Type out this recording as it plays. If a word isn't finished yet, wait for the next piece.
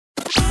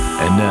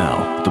And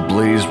now, the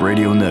Blaze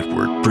Radio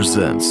Network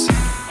presents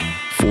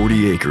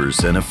 40 Acres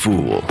and a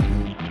Fool.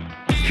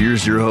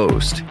 Here's your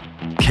host,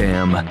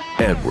 Cam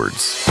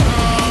Edwards.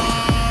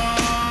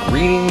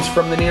 Greetings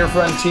from the near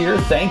frontier.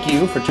 Thank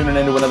you for tuning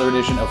in to another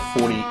edition of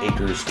 40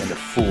 Acres and a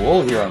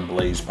Fool here on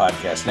Blaze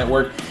Podcast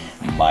Network.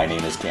 My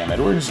name is Cam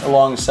Edwards,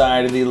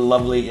 alongside the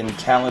lovely and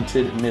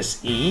talented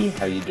Miss E.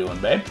 How you doing,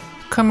 babe?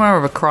 Come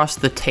more across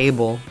the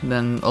table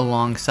than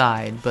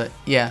alongside, but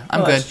yeah,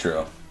 I'm good. That's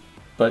true.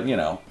 But, you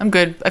know. I'm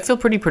good. I feel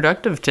pretty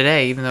productive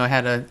today, even though I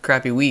had a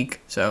crappy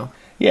week, so.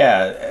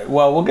 Yeah,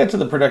 well, we'll get to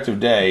the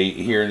productive day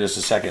here in just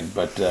a second,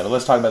 but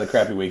let's talk about the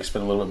crappy week. It's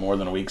been a little bit more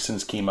than a week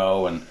since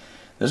chemo, and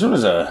this one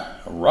was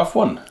a rough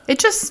one. It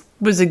just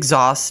was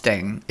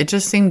exhausting. It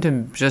just seemed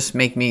to just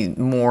make me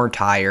more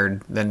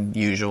tired than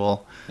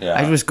usual. Yeah.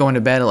 I was going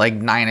to bed at like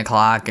 9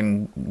 o'clock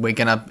and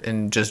waking up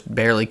and just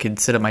barely could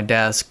sit at my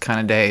desk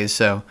kind of days,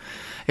 so.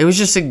 It was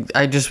just,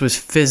 I just was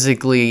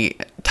physically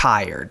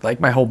tired. Like,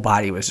 my whole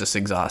body was just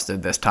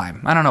exhausted this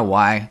time. I don't know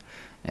why.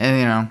 And,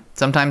 you know,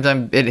 sometimes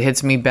it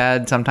hits me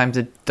bad. Sometimes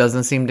it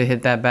doesn't seem to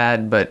hit that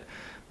bad. But,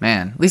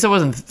 man, at least I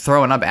wasn't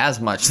throwing up as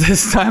much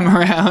this time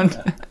around.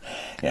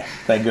 Yeah,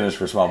 thank goodness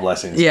for small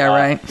blessings. Yeah,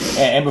 right.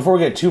 And before we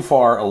get too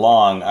far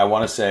along, I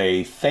want to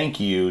say thank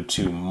you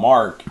to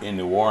Mark in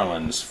New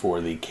Orleans for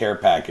the care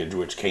package,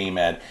 which came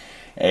at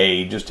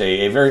a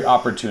very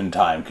opportune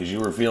time, because you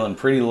were feeling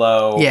pretty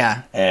low.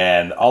 Yeah.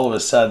 And all of a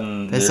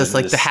sudden, this is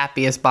like the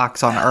happiest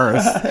box on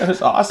earth. It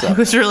was awesome. It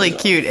was really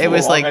cute. It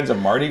was like all kinds of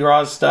Mardi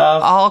Gras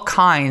stuff. All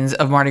kinds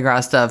of Mardi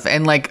Gras stuff,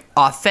 and like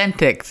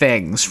authentic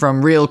things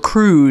from real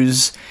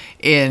crews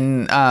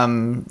in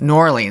New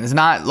Orleans,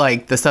 not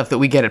like the stuff that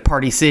we get at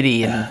Party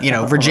City and, you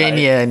know,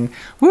 Virginia. Right. And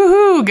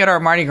woohoo, get our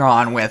Mardi Gras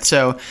on with.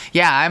 So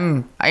yeah,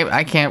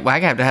 I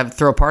have to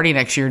throw a party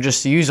next year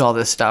just to use all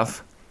this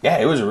stuff. Yeah,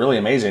 it was really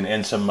amazing,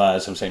 and some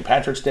St.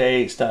 Patrick's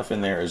Day stuff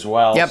in there as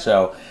well. Yep.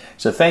 So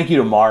thank you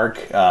to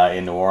Mark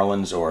in New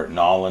Orleans, or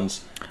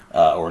Nolans,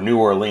 or New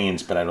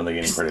Orleans, but I don't think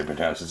anybody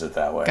pronounces it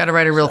that way. Got to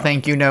write a real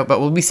thank you note, but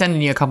we'll be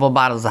sending you a couple of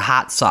bottles of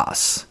hot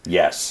sauce.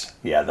 Yes,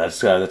 yeah,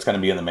 that's going to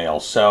be in the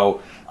mail.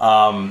 So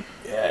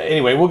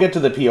anyway, we'll get to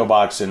the P.O.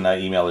 box and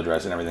email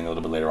address and everything a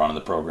little bit later on in the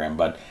program.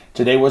 But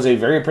today was a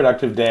very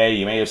productive day.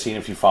 You may have seen,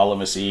 if you follow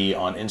Miss E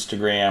on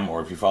Instagram,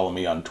 or if you follow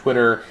me on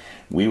Twitter,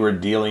 we were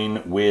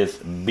dealing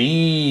with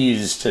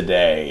bees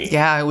today.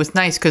 Yeah, it was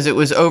nice because it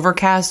was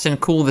overcast and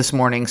cool this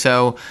morning,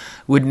 so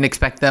wouldn't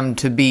expect them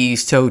to be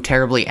so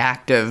terribly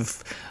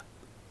active,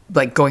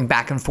 like going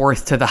back and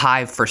forth to the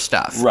hive for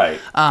stuff. Right.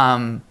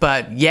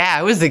 But yeah,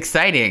 it was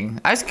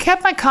exciting. I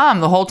kept my calm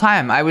the whole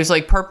time. I was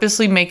like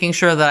purposely making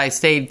sure that I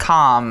stayed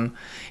calm,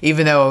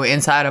 even though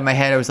inside of my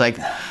head I was like,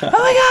 oh my God, look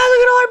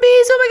at all our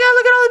bees. Oh my God,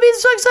 look at all the bees. I'm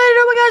so excited.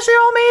 Oh my gosh, they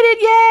all made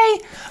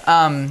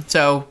it. Yay.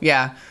 So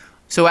yeah.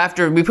 So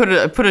after we put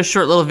a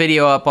short little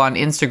video up on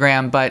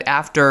Instagram, but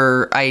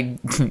after I,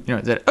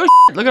 said, oh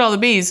shit, look at all the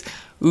bees.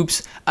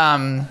 Oops.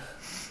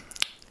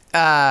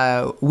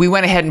 We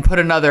went ahead and put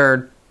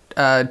another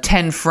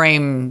 10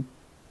 frame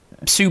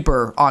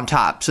super on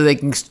top so they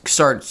can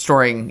start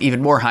storing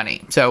even more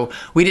honey. So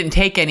we didn't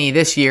take any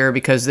this year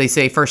because they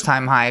say first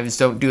time hives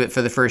don't do it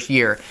for the first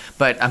year,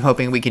 but I'm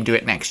hoping we can do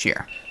it next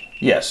year.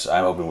 Yes,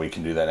 I'm hoping we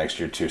can do that next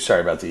year, too.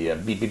 Sorry about the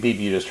beep, beep, beep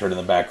you just heard in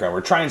the background.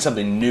 We're trying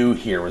something new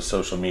here with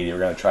social media. We're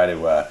going to try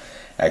to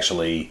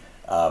actually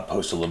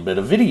post a little bit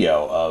of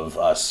video of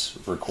us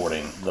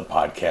recording the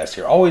podcast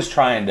here. Always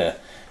trying to,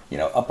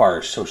 up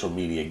our social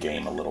media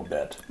game a little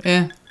bit.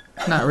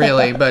 Not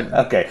really, but...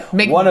 Okay,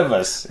 one of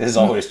us is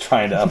always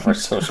trying to up our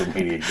social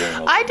media game a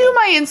little I bit. do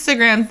my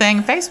Instagram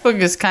thing. Facebook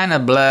is kind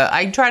of blah.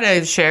 I try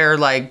to share,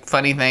 like,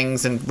 funny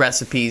things and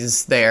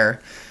recipes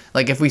there.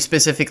 Like, if we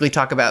specifically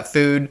talk about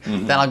food,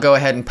 then I'll go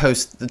ahead and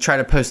try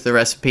to post the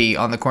recipe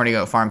on the Corny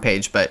Goat Farm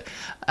page. But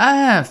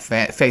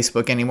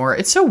Facebook anymore,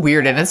 it's so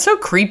weird and it's so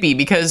creepy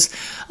because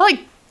I like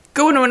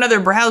go into another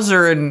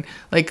browser and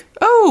like,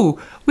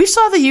 oh, we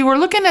saw that you were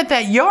looking at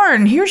that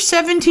yarn. Here's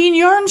 17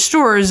 yarn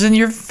stores in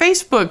your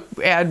Facebook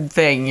ad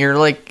thing. You're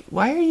like,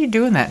 why are you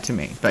doing that to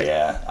me? But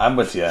yeah, I'm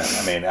with you.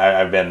 I mean,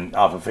 I've been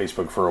off of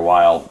Facebook for a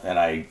while, and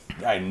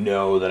I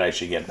know that I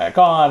should get back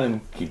on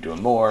and keep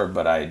doing more,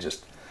 but I'm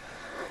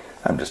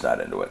just not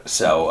into it.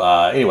 So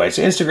anyway,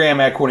 so Instagram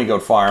at Corny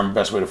Goat Farm,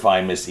 best way to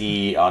find Miss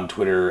E. On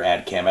Twitter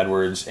at Cam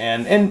Edwards,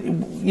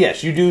 and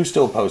yes, you do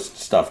still post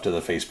stuff to the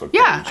Facebook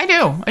page. Yeah,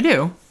 I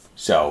do.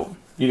 So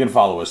you can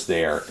follow us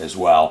there as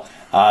well.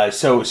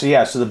 So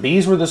the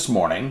bees were this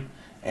morning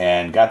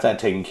and got that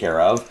taken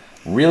care of.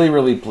 Really,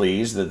 really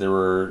pleased that there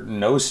were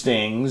no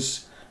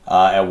stings.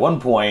 At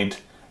one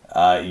point,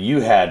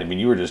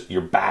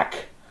 your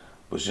back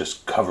was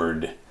just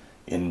covered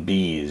in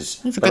bees.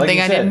 It's a good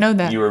thing I didn't know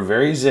that. You were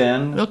very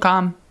zen. Real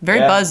calm. Very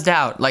buzzed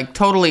out. Like,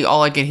 totally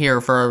all I could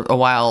hear for a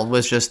while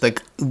was just,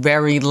 like,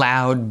 very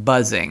loud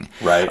buzzing.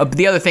 Right. But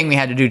the other thing we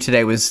had to do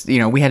today was,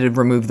 we had to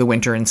remove the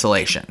winter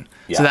insulation.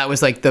 Yeah. So that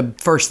was, like, the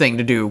first thing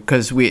to do,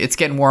 because it's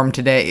getting warm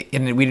today,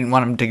 and we didn't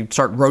want them to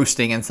start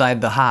roasting inside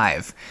the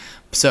hive.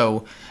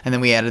 So, and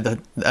then we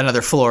added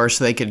another floor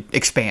so they could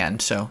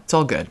expand. So it's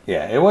all good.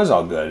 Yeah, it was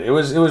all good. It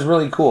was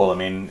really cool. I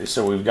mean,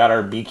 so we've got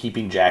our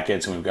beekeeping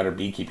jackets and we've got our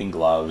beekeeping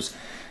gloves.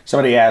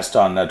 Somebody asked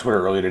on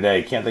Twitter earlier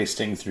today, can't they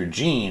sting through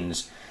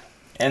jeans?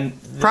 And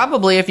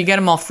probably if you get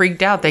them all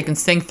freaked out, they can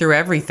sting through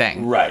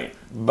everything. Right,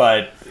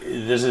 but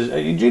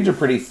jeans are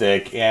pretty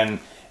thick, and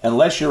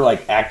unless you're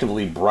like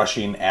actively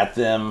brushing at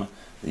them,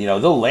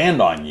 they'll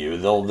land on you.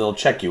 They'll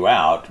check you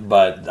out,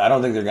 but I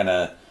don't think they're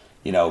gonna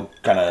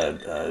kind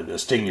of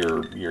sting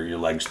your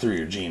legs through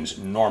your jeans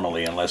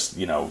normally, unless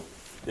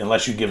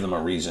you give them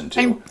a reason to.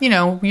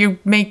 And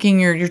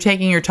you're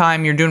taking your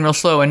time, you're doing real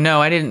slow. And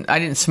no, I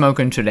didn't smoke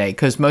them today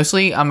because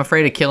mostly I'm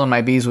afraid of killing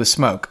my bees with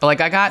smoke.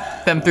 Like I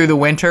got them through the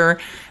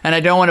winter, and I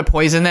don't want to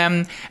poison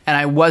them. And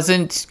I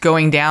wasn't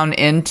going down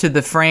into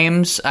the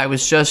frames. I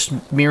was just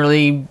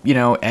merely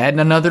adding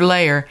another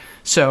layer.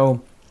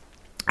 So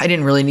I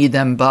didn't really need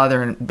them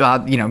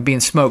being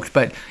smoked.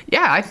 But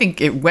yeah, I think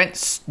it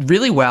went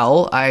really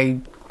well. I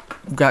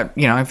got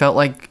I felt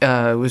like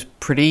it was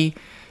pretty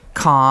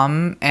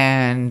calm,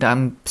 and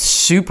I'm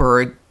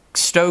super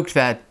stoked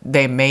that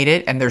they made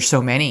it, and there's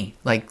so many.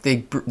 Like they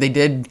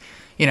did,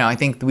 I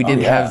think we did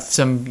have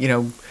some,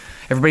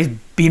 everybody's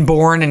being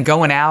born and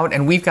going out,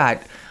 and we've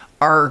got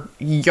our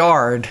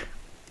yard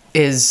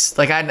is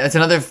like that's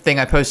another thing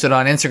I posted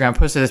on Instagram. I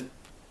posted this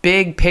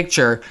big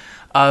picture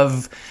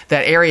of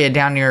that area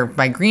down near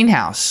my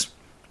greenhouse.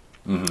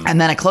 Mm-hmm. And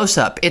then a close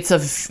up. It's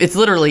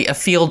literally a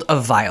field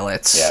of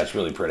violets. Yeah, it's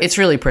really pretty. It's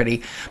really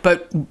pretty,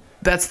 but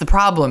that's the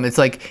problem. It's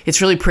like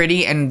it's really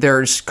pretty, and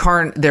there's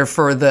they're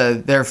for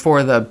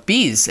the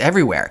bees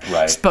everywhere.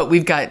 Right. But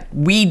we've got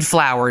weed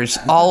flowers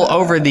all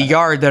over the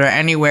yard that are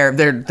anywhere.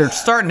 They're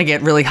starting to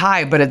get really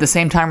high, but at the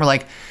same time, we're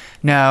like,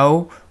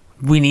 no,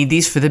 we need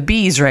these for the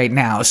bees right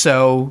now.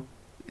 So,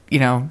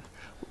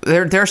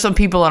 there are some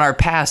people in our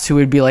past who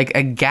would be like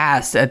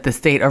aghast at the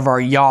state of our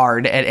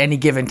yard at any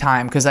given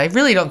time, because I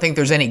really don't think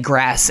there's any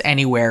grass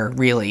anywhere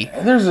really.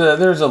 There's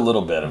a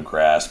little bit of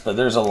grass, but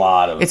there's a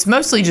lot of it's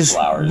mostly just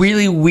flowers.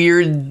 Really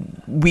weird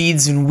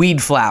weeds and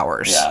weed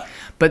flowers. Yeah.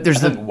 But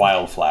there's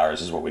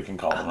wildflowers is what we can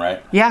call them,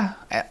 right? Yeah,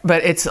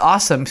 but it's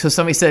awesome. So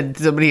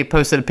somebody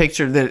posted a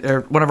picture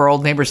or one of our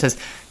old neighbors says,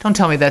 "Don't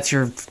tell me that's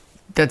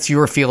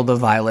your field of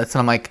violets." And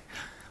I'm like,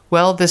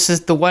 well, this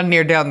is the one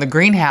near down the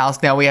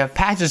greenhouse. Now we have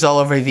patches all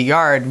over the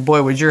yard.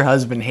 Boy, would your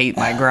husband hate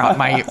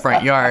my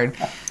front yard.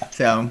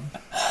 So,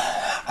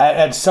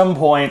 at some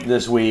point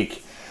this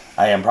week,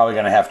 I am probably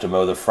going to have to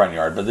mow the front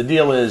yard. But the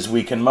deal is,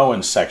 we can mow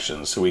in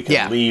sections, so we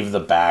can leave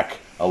the back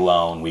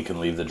alone. We can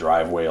leave the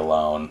driveway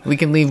alone. We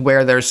can leave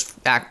where there's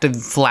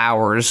active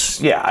flowers.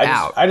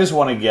 Yeah, I just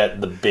want to get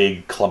the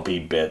big clumpy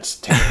bits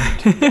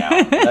tamed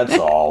down. That's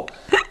all.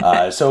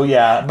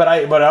 But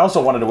I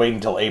also wanted to wait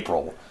until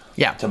April.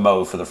 Yeah. To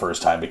mow for the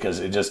first time,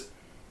 because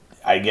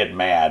I get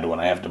mad when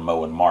I have to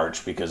mow in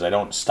March because I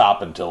don't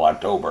stop until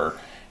October,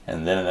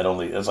 and then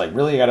it's like,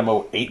 really, I got to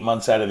mow 8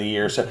 months out of the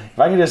year. So if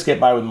I can just get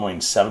by with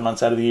mowing 7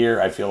 months out of the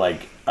year, I feel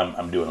like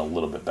I'm doing a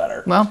little bit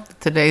better. Well,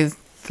 today's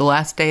the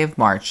last day of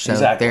March, so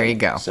exactly. There you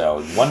go.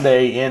 So one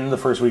day in the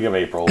first week of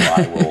April,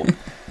 I will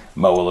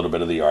mow a little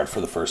bit of the yard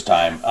for the first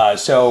time.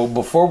 So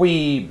before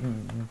we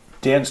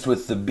danced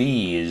with the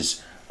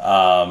bees,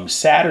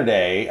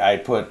 Saturday, I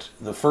put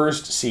the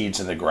first seeds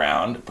in the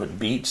ground, put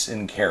beets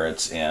and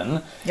carrots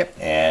in. Yep.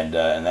 And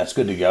that's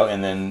good to go.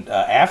 And then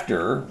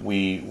after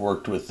we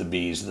worked with the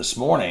bees this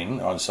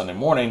morning, on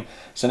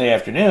Sunday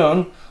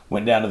afternoon,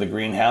 went down to the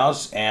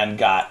greenhouse and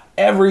got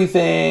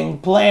everything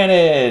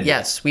planted.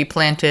 Yes, we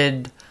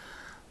planted,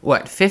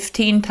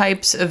 15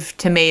 types of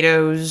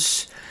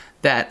tomatoes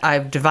that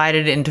I've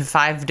divided into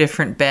 5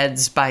 different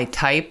beds by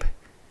type.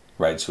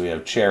 Right, so we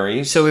have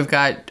cherries. So we've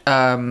got...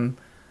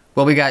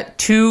 we got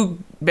 2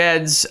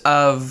 beds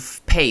of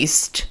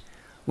paste.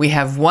 We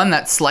have one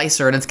that's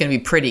slicer, and it's going to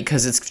be pretty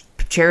because it's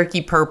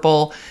Cherokee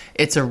purple,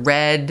 it's a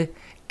red,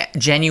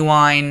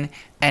 genuine,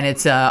 and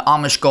it's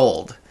Amish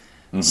gold.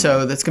 Mm-hmm.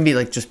 So that's going to be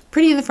like just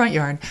pretty in the front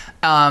yard.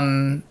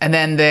 And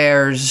then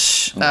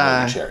there's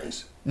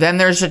cherries. Then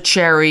there's a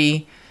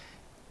cherry.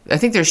 I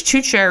think there's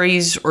 2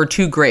 cherries or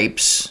 2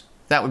 grapes.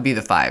 That would be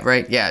the 5,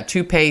 right? Yeah,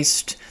 2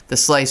 paste, the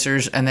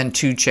slicers, and then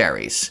 2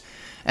 cherries.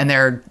 And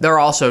they're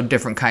also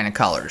different kind of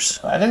colors.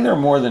 I think there are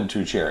more than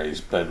 2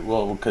 cherries, but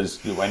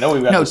because I know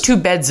we've got 2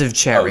 beds of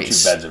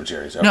cherries. 2 beds of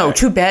cherries. Okay. No,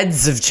 2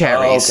 beds of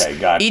cherries. Oh, okay,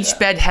 gotcha. Each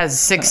bed has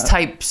 6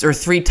 types or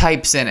 3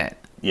 types in it.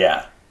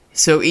 Yeah.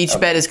 So each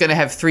bed is going to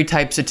have 3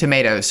 types of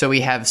tomatoes. So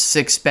we have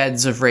 6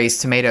 beds of raised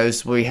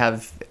tomatoes. We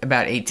have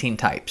about 18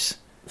 types.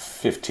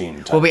 15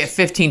 types. Well, we have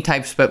 15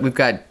 types, but we've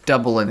got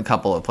double in a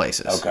couple of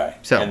places. Okay.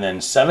 So, and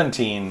then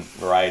 17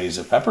 varieties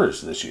of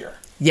peppers this year.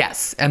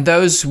 Yes, and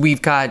those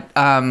we've got,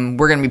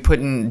 we're going to be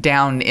putting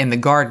down in the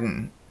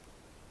garden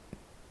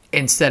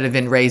instead of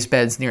in raised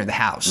beds near the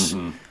house.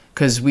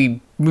 Because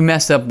we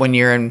messed up one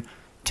year, and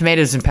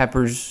tomatoes and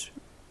peppers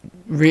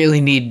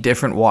really need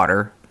different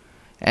water.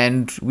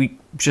 And we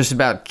just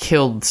about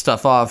killed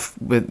stuff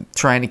off with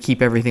trying to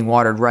keep everything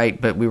watered right,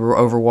 but we were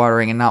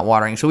overwatering and not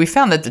watering. So we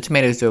found that the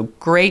tomatoes do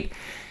great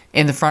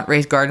in the front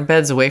raised garden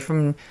beds away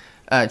from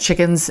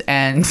chickens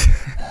and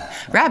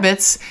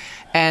rabbits.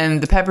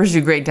 And the peppers do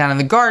great down in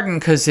the garden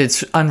because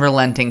it's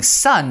unrelenting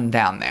sun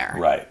down there.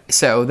 Right.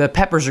 So the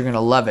peppers are going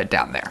to love it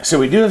down there. So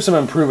we do have some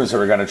improvements that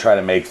we're going to try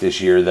to make this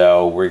year,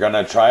 though. We're going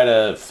to try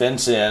to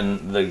fence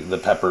in the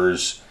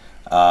peppers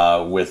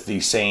with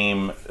the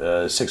same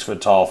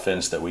 6-foot-tall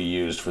fence that we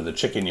used for the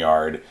chicken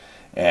yard.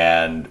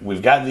 And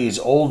we've got these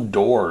old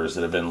doors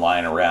that have been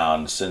lying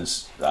around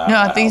since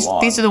No, these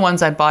are the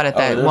ones I bought at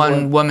that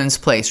one woman's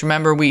place.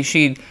 Remember,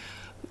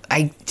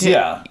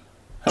 Yeah.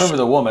 I remember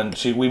the woman.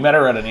 We met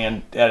her at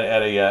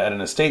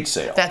an estate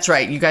sale. That's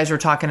right. You guys were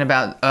talking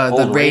about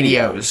the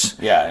radios.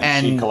 Yeah,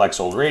 and she collects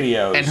old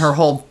radios. And her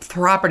whole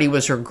property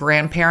was her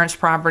grandparents'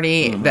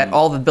 property. That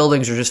all the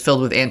buildings are just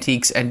filled with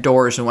antiques and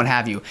doors and what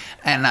have you.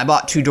 And I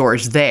bought 2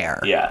 doors there.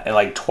 Yeah, and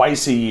like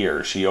twice a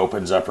year, she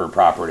opens up her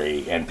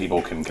property and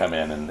people can come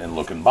in and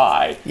look and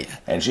buy. Yeah.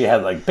 And she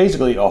had like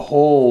basically a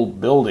whole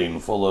building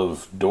full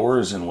of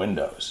doors and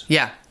windows.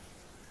 Yeah.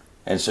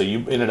 And so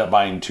you ended up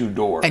buying 2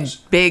 doors. And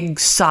big,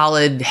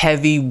 solid,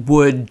 heavy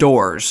wood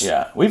doors.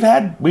 Yeah.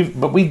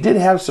 But we did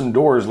have some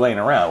doors laying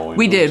around when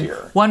we moved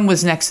here. One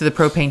was next to the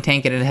propane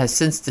tank and it has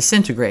since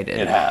disintegrated.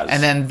 It has.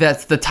 And then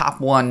that's the top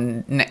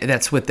one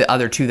that's with the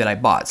other 2 that I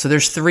bought. So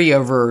there's 3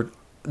 over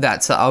in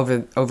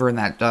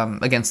that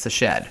against the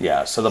shed.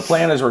 Yeah. So the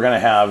plan is we're going to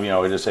have,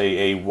 just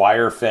a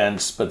wire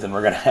fence, but then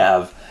we're going to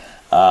have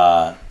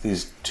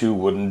these 2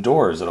 wooden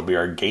doors that'll be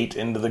our gate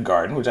into the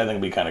garden, which I think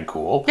will be kind of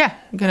cool. Yeah,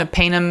 I'm gonna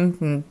paint them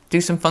and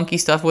do some funky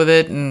stuff with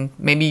it, and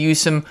maybe use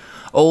some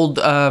old.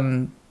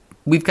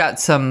 We've got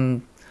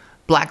some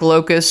black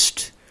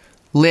locust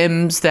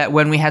limbs that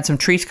when we had some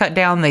trees cut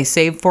down, they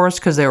saved for us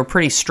because they were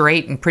pretty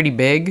straight and pretty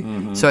big.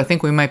 So I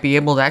think we might be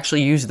able to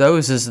actually use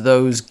those as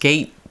those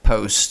gate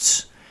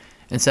posts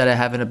instead of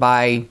having to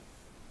buy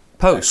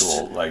posts.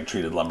 Actual, like,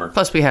 treated lumber.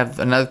 Plus, we have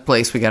another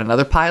place. We got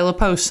another pile of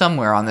posts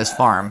somewhere on this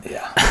farm.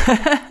 Yeah.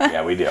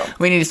 Yeah, we do.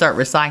 We need to start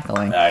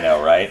recycling. I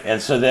know, right?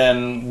 And so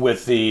then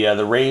with the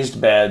raised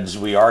beds,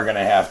 we are going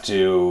to have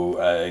to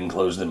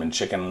enclose them in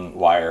chicken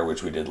wire,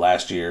 which we did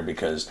last year,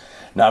 because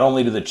not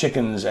only do the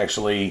chickens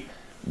actually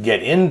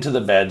get into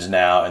the beds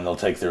now and they'll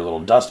take their little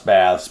dust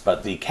baths,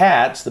 but the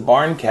cats, the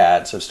barn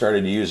cats, have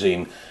started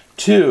using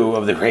 2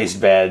 of the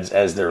raised beds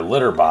as their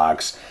litter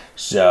box.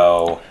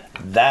 So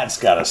that's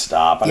got to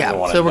stop.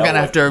 So we're going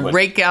to have to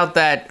rake out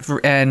that,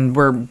 and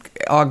we're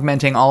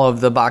augmenting all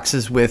of the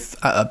boxes with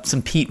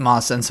some peat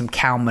moss and some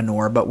cow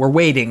manure, but we're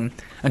waiting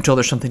until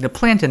there's something to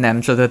plant in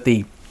them so that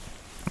the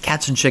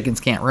cats and chickens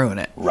can't ruin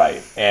it.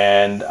 Right.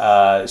 And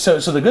so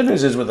the good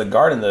news is with the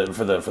garden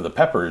for the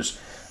peppers,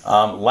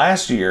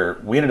 last year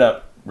we ended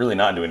up really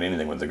not doing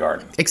anything with the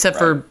garden. Except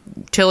for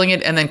tilling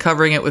it and then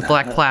covering it with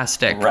black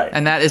plastic. Right.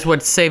 And that is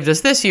what saved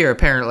us this year,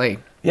 apparently.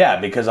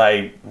 Yeah, because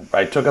I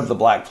took up the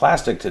black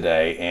plastic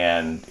today,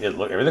 and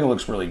everything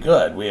looks really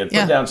good. We had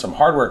put down some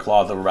hardware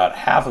cloth over about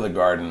half of the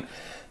garden.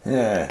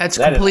 That's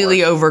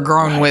completely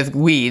overgrown with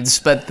weeds,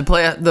 but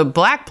the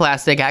black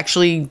plastic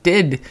actually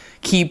did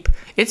keep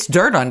its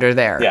dirt under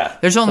there. Yeah,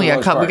 there's only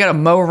a couple. We got to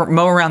mow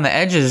around the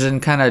edges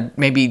and kind of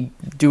maybe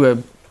do a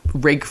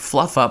rake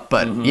fluff up,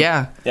 but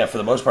yeah, for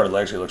the most part, it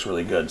actually looks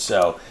really good.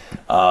 So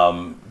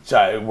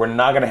we're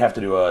not going to have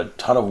to do a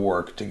ton of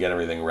work to get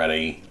everything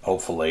ready,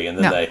 hopefully. And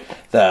then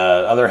the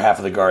other half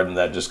of the garden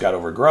that just got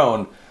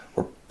overgrown,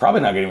 we're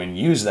probably not going to even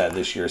use that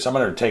this year. So I'm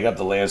going to take up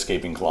the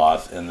landscaping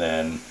cloth and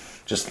then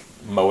just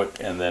mow it,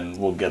 and then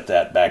we'll get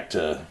that back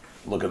to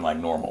looking like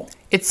normal.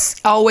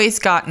 It's always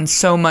gotten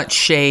so much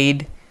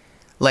shade,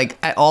 like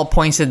at all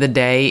points of the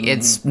day.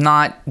 It's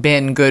not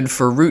been good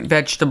for root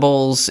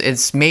vegetables.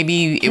 It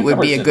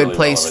would be a good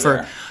place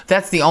for.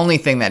 That's the only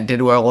thing that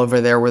did well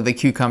over there were the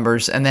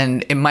cucumbers, and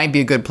then it might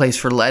be a good place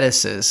for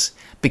lettuces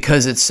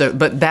because it's so.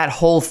 But that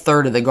whole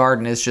third of the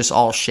garden is just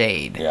all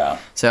shade. Yeah.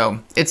 So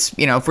it's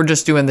if we're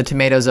just doing the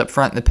tomatoes up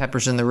front and the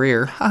peppers in the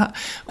rear,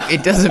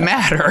 it doesn't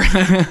matter.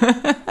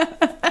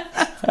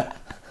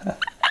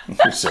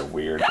 You're so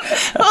weird.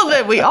 Well,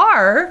 that we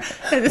are.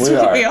 That's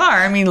what we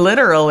are. I mean,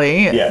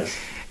 literally. Yes.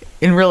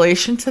 In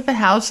relation to the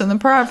house and the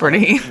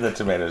property. The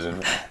tomatoes,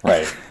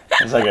 right?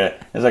 It's like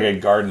a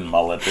garden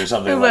mullet or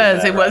something.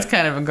 It was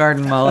kind of a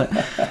garden mullet.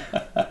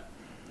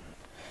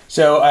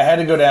 So I had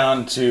to go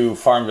down to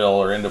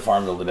into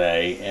Farmville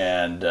today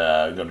and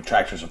go to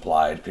Tractor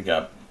Supply to pick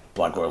up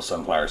black oil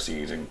sunflower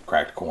seeds and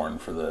cracked corn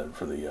for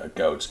the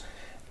goats.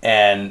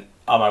 And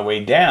on my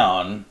way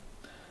down,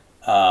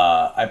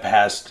 I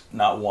passed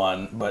not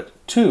one but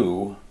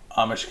 2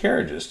 Amish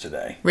carriages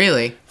today.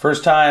 Really?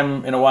 First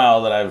time in a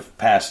while that I've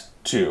passed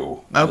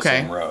 2 on the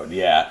same road.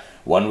 Yeah.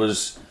 One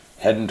was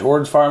heading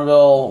towards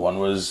Farmville. One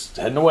was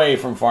heading away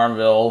from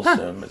Farmville. Huh.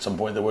 So at some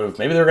point they were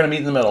going to meet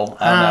in the middle.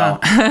 I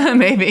don't know.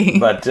 Maybe.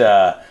 But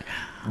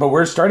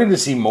we're starting to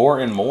see more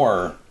and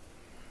more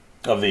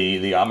of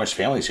the Amish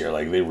families here.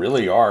 Like, they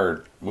really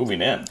are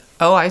moving in.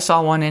 Oh, I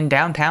saw one in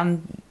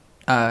downtown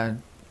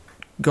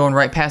going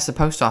right past the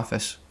post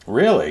office.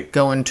 Really?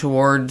 Going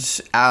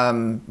towards,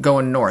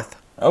 going north.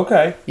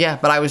 Okay. Yeah,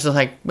 but I was just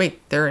like,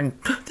 wait, they're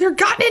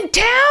gotten in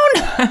town.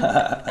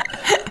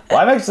 Well,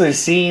 I've actually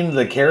seen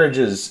the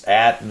carriages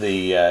at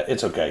the.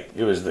 It's okay.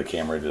 It was the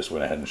camera just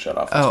went ahead and shut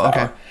off its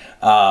power.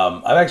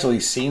 I've actually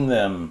seen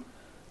them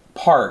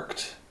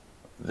parked.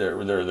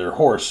 Their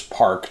horse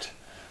parked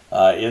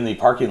in the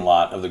parking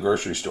lot of the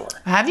grocery store.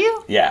 Have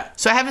you? Yeah.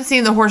 So I haven't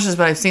seen the horses,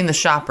 but I've seen the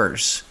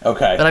shoppers.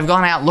 Okay. But I've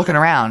gone out looking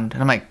around,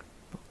 and I'm like,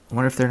 I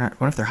wonder if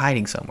they're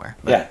hiding somewhere.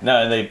 But, yeah.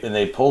 No, and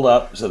they pulled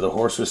up, so the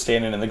horse was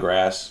standing in the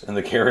grass, and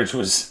the carriage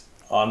was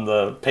on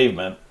the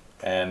pavement,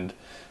 and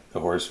the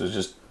horse was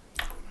just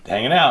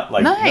hanging out,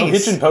 like nice. No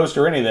hitching post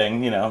or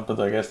anything, but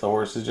I guess the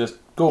horse is just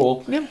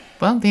cool. Yeah.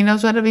 Well, he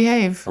knows how to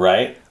behave.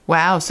 Right.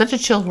 Wow, such a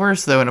chill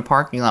horse though in a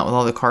parking lot with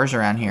all the cars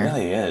around here. It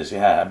really is,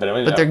 yeah.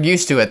 But they're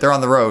used to it. They're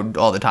on the road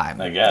all the time.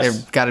 I guess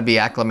they've got to be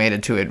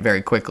acclimated to it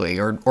very quickly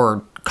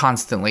or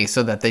constantly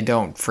so that they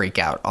don't freak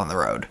out on the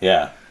road.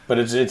 Yeah, but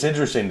it's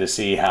interesting to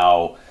see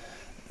how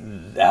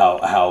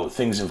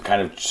things have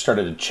kind of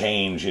started to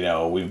change.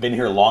 We've been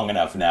here long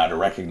enough now to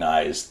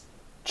recognize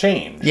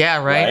change.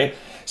 Yeah, right.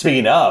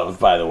 Speaking of,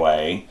 by the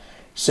way,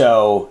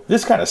 so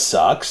this kind of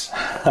sucks.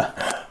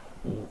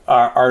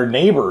 Our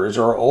neighbors,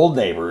 or old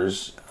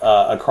neighbors,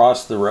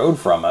 across the road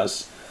from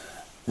us,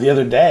 the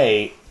other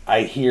day,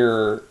 I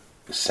hear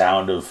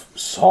sound of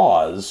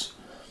saws,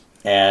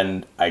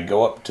 and I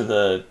go up to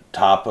the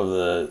top of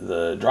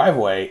the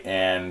driveway,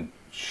 and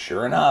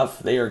sure enough,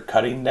 they are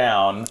cutting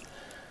down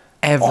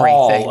everything.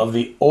 All of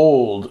the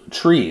old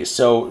trees.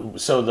 So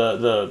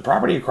the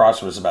property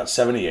across was about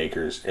 70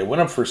 acres. It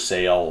went up for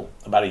sale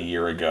about a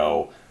year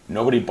ago.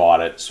 Nobody bought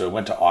it, so it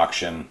went to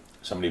auction.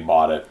 Somebody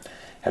bought it.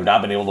 Have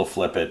not been able to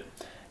flip it.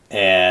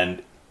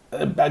 And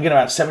again,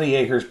 about 70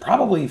 acres,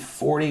 probably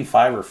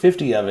 45 or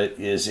 50 of it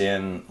is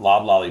in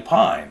loblolly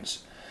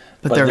pines.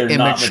 But they're immature.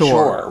 Not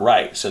mature.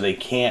 Right, so they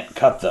can't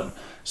cut them.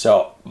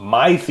 So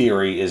my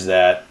theory is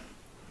that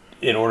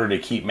in order to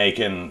keep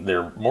making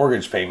their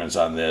mortgage payments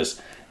on this,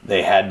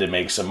 they had to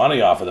make some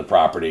money off of the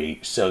property,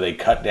 so they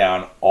cut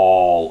down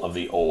all of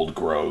the old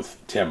growth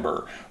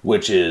timber,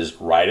 which is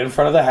right in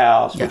front of the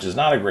house, which is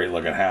not a great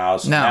looking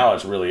house. No. Now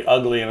it's really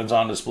ugly and it's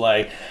on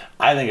display.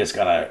 I think it's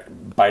going to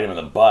bite them in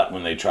the butt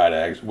when they try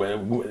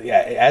to,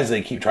 as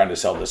they keep trying to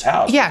sell this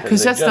house. Yeah,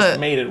 because that's just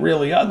made it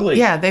really ugly.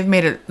 Yeah, they've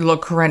made it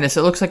look horrendous.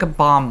 It looks like a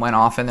bomb went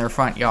off in their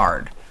front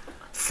yard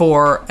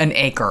for an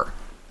acre.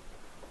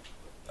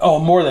 Oh,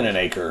 more than an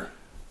acre.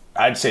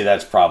 I'd say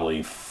that's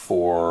probably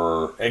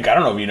I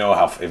don't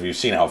know if you've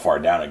seen how far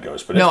down it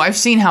goes, but no, I've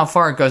seen how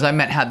far it goes. I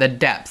meant the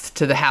depth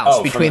to the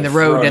house between the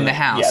road and the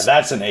house. Yeah,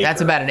 that's an acre. That's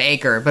about an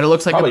acre, but it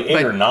looks like probably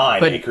 8 or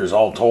 9 acres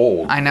all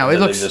told. I know it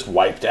looks they just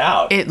wiped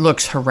out. It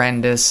looks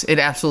horrendous. It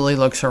absolutely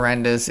looks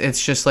horrendous.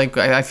 It's just like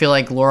I feel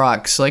like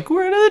Lorax, like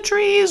where are the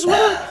trees?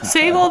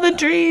 Save all the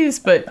trees,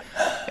 but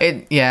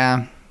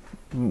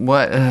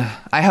What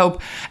I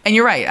hope, and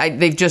you're right.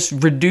 They've just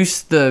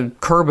reduced the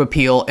curb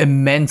appeal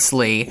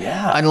immensely.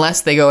 Yeah.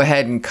 Unless they go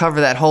ahead and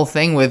cover that whole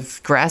thing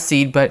with grass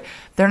seed, but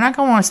they're not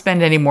going to want to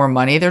spend any more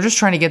money. They're just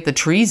trying to get the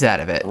trees out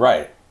of it.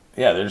 Right.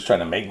 Yeah, they're just trying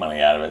to make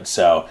money out of it.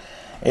 So,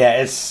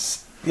 yeah, it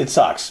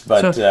sucks.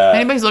 But so if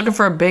anybody's looking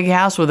for a big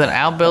house with an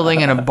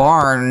outbuilding and a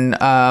barn,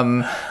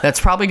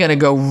 that's probably going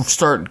to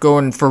start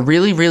going for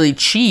really, really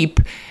cheap.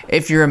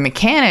 If you're a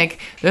mechanic,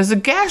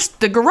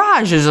 the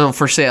garage is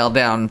for sale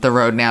down the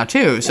road now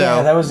too. So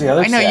yeah, that was the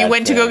other. I know you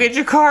went to go get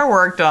your car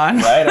worked on.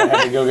 Right, I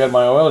had to go get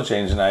my oil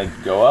change, and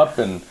I'd go up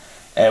and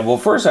well,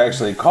 first I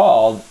actually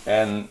called,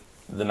 and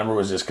the number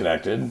was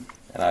disconnected,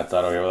 and I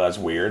thought, okay, well that's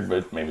weird,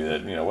 but maybe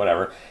that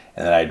whatever.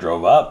 And then I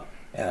drove up,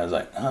 and I was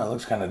like, oh, it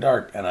looks kind of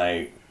dark, and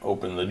I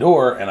opened the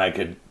door, and I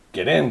could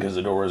get in because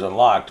the door was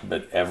unlocked,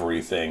 but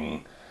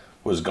everything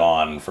was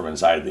gone from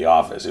inside the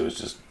office. It was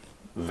just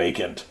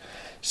vacant.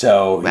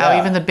 So wow,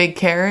 even the big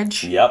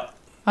carriage? Yep.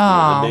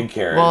 Oh, the big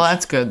carriage. Well,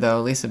 that's good though.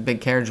 At least a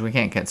big carriage we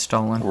can't get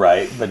stolen.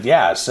 Right, but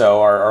yeah. So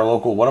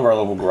one of our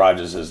local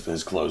garages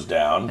has closed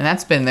down, and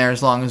that's been there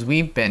as long as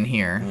we've been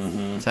here.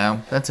 Mm-hmm.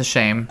 So that's a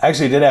shame. I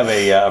actually did have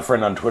a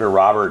friend on Twitter,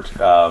 Robert,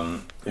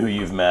 who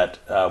you've met.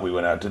 We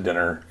went out to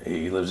dinner.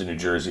 He lives in New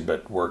Jersey,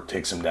 but work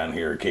takes him down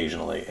here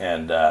occasionally,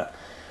 and.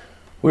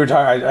 We were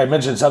talking. I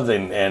mentioned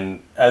something,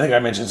 and I think I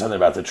mentioned something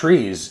about the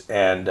trees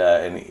and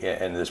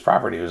this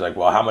property. He was like,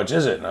 "Well, how much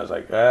is it?" And I was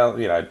like,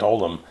 "Well, I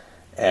told him."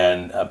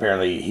 And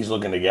apparently, he's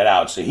looking to get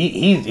out. So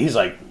he's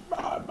like,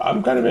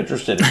 "I'm kind of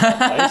interested in that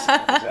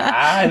place."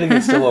 I think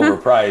it's still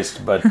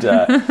overpriced, but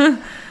I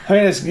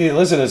mean,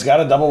 it's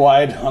got a double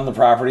wide on the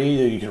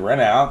property that you can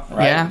rent out.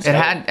 Right? Yeah, it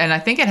had, and I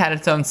think it had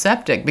its own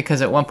septic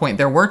because at one point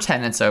there were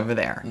tenants over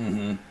there. Mm-hmm.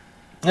 And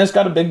it's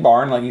got a big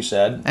barn, like you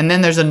said. And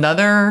then there's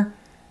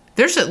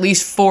at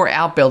least 4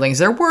 outbuildings.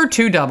 There were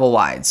 2 double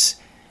wides.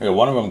 Yeah,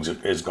 one of them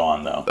is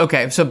gone though.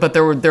 Okay, so but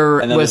there was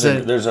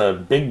there's a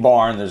big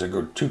barn. There's a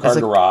 2-car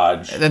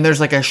garage. Then there's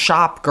like a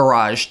shop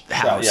garage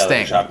house thing.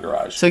 Like a shop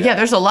garage. So yeah,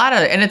 there's a lot of,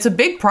 and it's a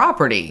big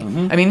property.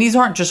 Mm-hmm. I mean, these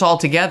aren't just all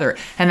together.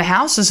 And the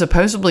house is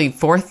supposedly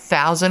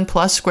 4,000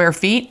 plus square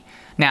feet.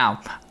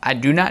 Now, I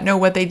do not know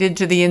what they did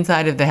to the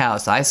inside of the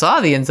house. I saw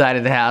the inside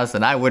of the house,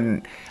 and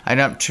I'm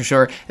not too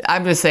sure.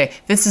 I'm going to say,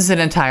 this is an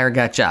entire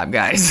gut job,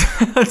 guys.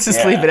 Let's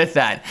just leave it at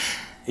that.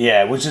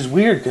 Yeah, which is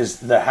weird because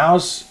the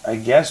house, I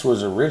guess,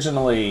 was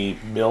originally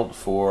built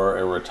for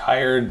a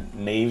retired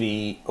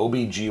Navy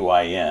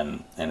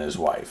OBGYN and his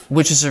wife.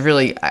 Which is a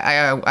really,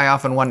 I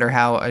often wonder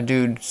how a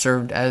dude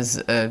served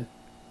in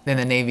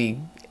the Navy.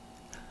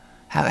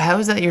 How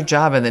is that your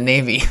job in the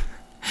Navy?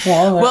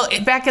 Well,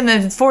 back in the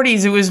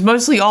 40s, it was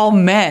mostly all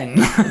men.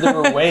 There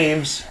were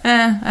waves.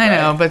 I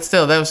know, but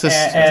still, that was just...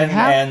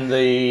 And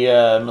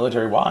the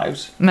military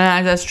wives.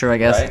 Nah, that's true, I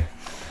guess.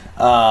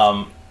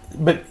 Right?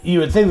 But you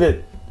would think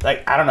that,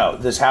 like, I don't know,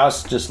 this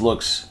house just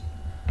looks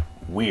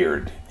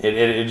weird.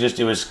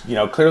 It was,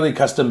 clearly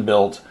custom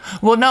built.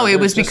 Well, no, it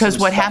was because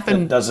what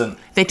happened,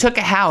 they took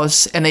a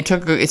house and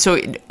so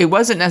it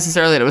wasn't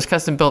necessarily that it was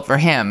custom built for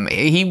him.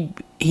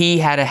 He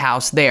had a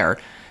house there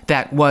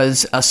that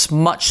was a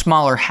much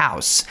smaller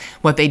house.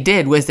 What they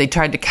did was they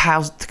tried to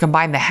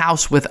combine the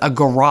house with a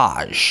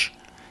garage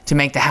to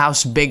make the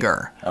house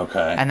bigger.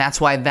 Okay. And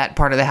that's why that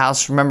part of the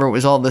house, remember, it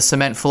was all the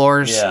cement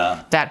floors?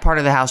 Yeah. That part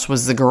of the house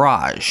was the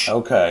garage.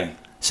 Okay.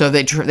 So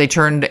they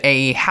turned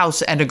a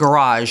house and a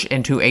garage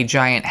into a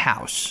giant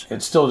house.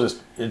 It's still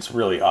it's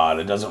really odd.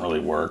 It doesn't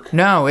really work.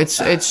 No, it's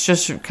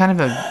just kind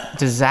of a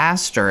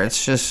disaster.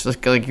 It's just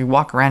like you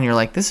walk around and you're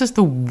like, this is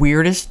the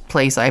weirdest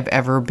place I've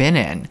ever been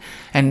in.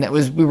 And it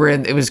was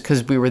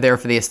because we were there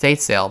for the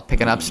estate sale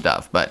picking up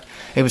stuff. But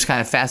it was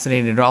kind of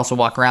fascinating to also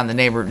walk around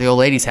the old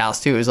lady's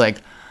house too. It was like,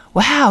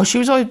 wow, she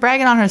was always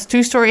bragging on her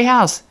 2-story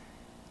house.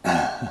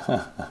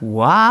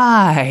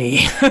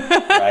 Why?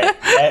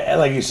 Right.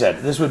 Like you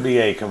said, this would be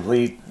a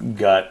complete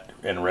gut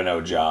and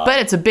reno job. But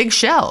it's a big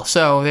shell,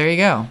 so there you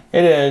go.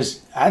 It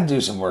is. I'd do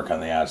some work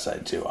on the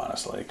outside too,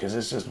 honestly, because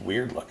it's just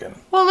weird looking.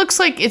 Well, it looks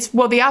like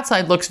the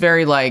outside looks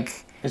very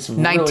like it's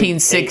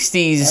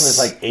 1960s. It's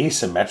like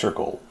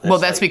asymmetrical.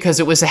 It's that's because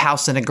it was a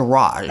house in a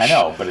garage. I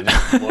know, but it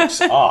just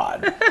looks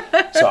odd.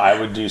 So I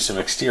would do some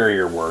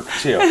exterior work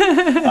too.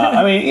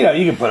 I mean,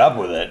 you can put up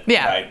with it.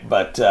 Yeah. Right?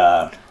 But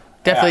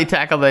definitely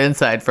tackle the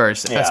inside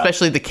first,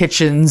 especially the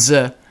kitchens.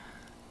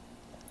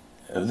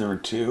 There were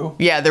two?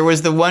 Yeah, there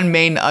was the one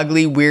main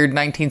ugly, weird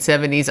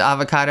 1970s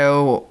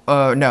avocado.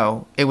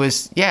 No, it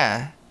was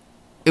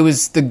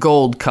the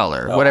gold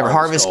color, whatever,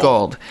 Harvest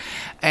Gold.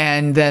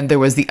 And then there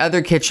was the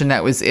other kitchen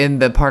that was in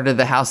the part of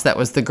the house that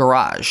was the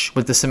garage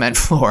with the cement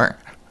floor.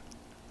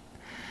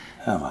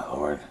 Oh, my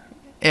Lord.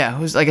 Yeah,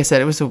 it was, like I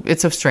said,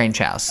 it's a strange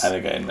house. I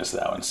think I missed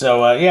that one.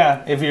 So,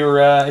 if you're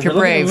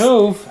brave looking to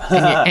move...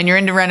 and you're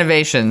into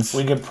renovations.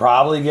 We could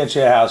probably get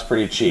you a house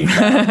pretty cheap.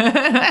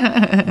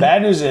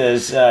 Bad news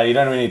is you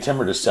don't have any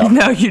timber to sell.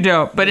 No, you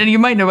don't. But you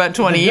might know about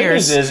 20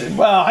 years. The good news is,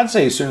 well, I'd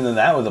say sooner than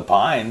that with the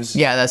pines.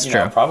 Yeah, that's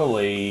true.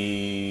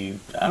 Probably,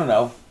 I don't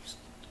know,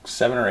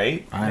 7 or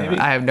 8, maybe.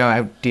 I have no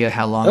idea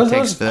how long it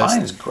takes for this. Those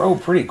pines grow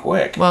pretty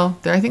quick. Well,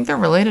 I think they're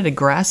related to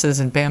grasses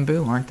and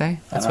bamboo, aren't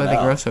they? That's why they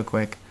grow so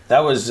quick. That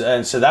was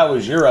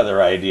your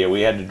other idea.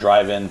 We had to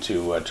drive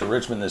into to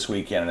Richmond this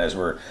weekend, and as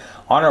we're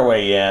on our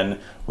way in,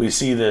 we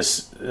see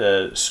this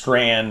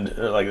strand,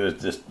 like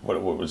this.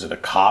 What was it? A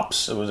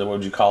copse? What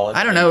would you call it?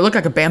 I don't know. It looked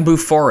like a bamboo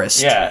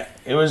forest. Yeah,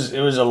 it was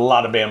a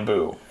lot of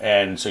bamboo,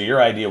 and so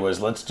your idea was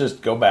let's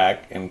just go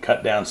back and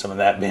cut down some of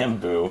that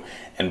bamboo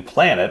and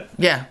plant it.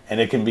 Yeah,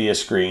 and it can be a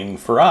screen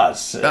for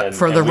us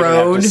for the road. We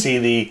don't have to see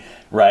the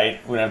we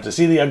don't have to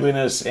see the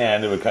ugliness,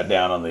 and it would cut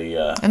down on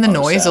the and the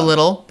noise sound. a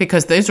little,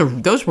 because those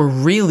were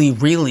really,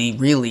 really,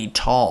 really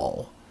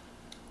tall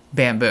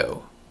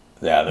bamboo.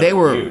 Yeah, they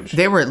were huge.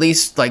 They were at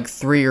least like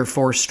 3 or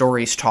 4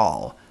 stories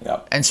tall.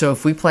 Yep. And so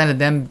if we planted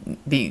them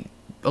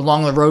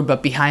along the road,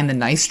 but behind the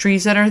nice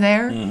trees that are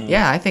there,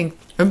 I think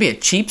it would be a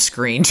cheap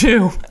screen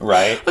too.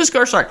 Right. Let's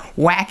go start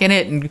whacking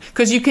it, and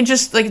because you can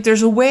just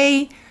there's a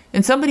way.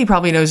 And somebody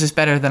probably knows this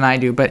better than I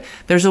do, but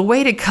there's a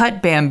way to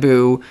cut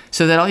bamboo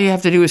so that all you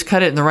have to do is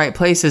cut it in the right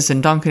places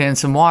and dunk it in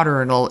some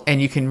water,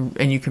 and you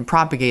can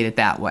propagate it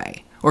that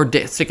way, or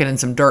stick it in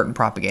some dirt and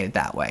propagate it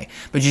that way.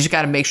 But you just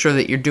got to make sure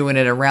that you're doing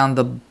it around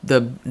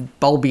the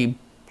bulby,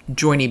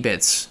 joiny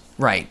bits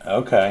right.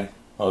 Okay.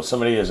 Well, if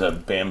somebody is a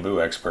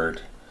bamboo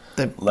expert,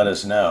 let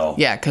us know.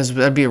 Yeah, because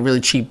that'd be a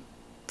really cheap,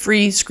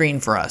 free screen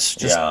for us.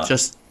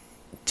 Just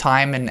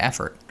time and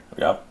effort.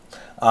 Yep.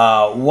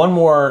 One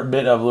more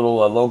bit of little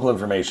local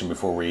information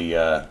before we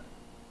go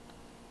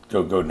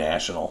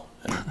national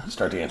and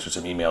start to answer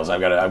some emails. I've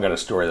got a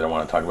story that I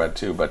want to talk about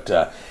too. But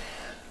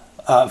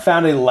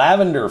found a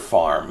lavender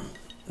farm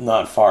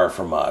not far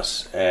from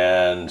us,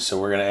 and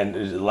so we're gonna.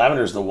 And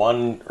lavender is the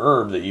one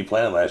herb that you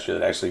planted last year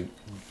that actually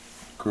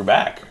grew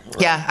back.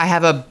 Yeah,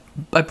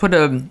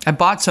 I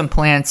bought some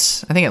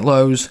plants, I think at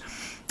Lowe's,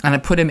 and I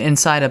put them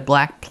inside a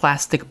black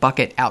plastic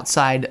bucket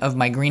outside of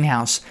my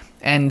greenhouse,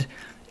 and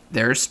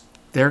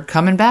they're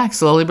coming back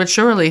slowly but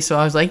surely. So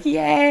I was like,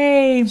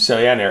 yay! So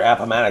yeah, near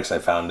Appomattox, I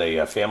found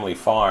a family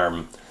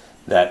farm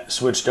that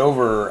switched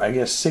over, I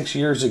guess, 6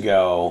 years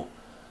ago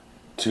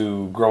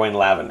to growing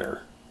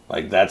lavender.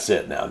 Like, that's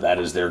it now. That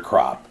is their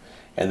crop.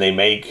 And they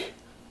make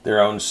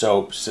their own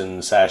soaps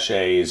and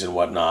sachets and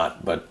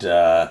whatnot. But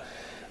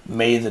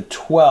May the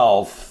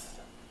 12th,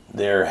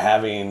 they're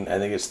having, I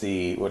think it's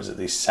the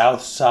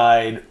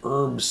Southside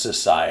Herb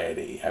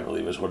Society, I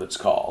believe is what it's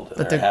called.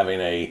 And they're having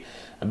a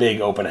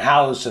big open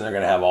house, and they're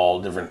going to have all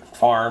different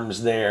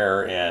farms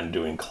there and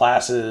doing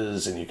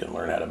classes, and you can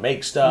learn how to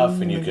make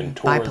stuff, and you can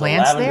tour the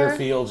lavender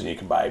fields, and you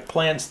can buy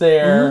plants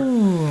there.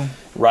 Ooh.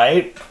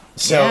 Right?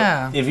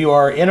 So if you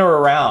are in or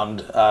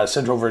around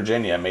Central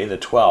Virginia, May the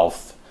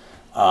 12th,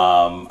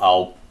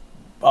 I'll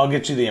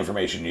get you the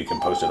information. You can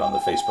post it on the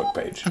Facebook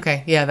page.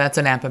 Okay. Yeah, that's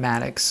an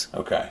Appomattox.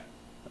 Okay.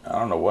 I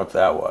don't know what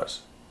that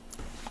was.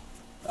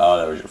 Oh,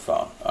 that was your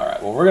phone. All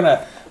right. Well, we're going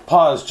to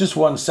pause just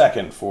 1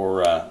 second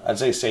for, I'd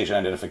say, station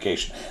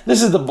identification.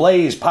 This is the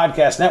Blaze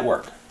Podcast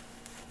Network.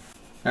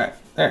 All right.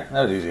 There.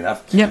 That was easy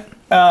enough. Yep.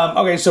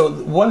 Okay. So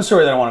one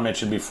story that I want to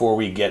mention before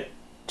we get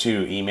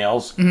to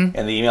emails, and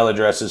the email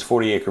address is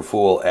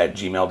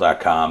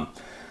 40acrefool@gmail.com.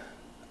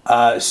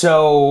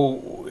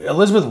 So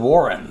Elizabeth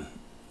Warren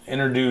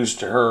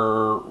introduced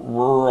her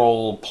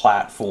rural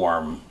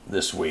platform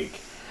this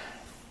week.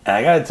 And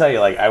I got to tell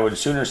you, I would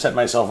sooner set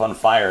myself on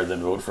fire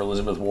than vote for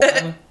Elizabeth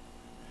Warren.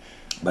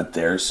 But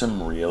there's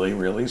some really,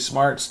 really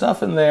smart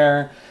stuff in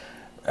there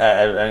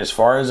as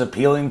far as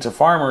appealing to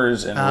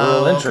farmers and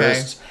rural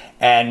interests.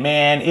 And,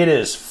 man, it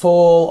is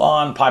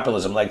full-on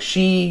populism.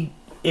 She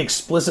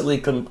explicitly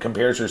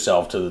compares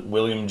herself to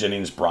William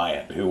Jennings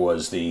Bryan, who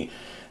was the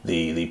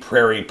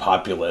prairie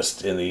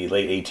populist in the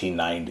late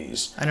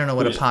 1890s. I don't know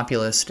what a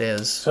populist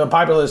is. So a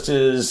populist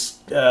is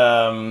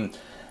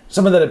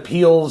someone that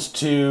appeals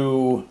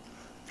to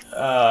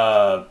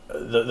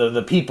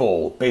the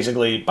people,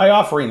 basically, by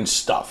offering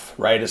stuff,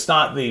 right? It's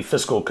not the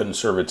fiscal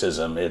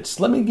conservatism. It's,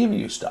 let me give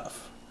you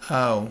stuff.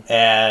 Oh.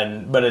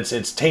 But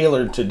it's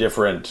tailored to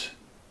different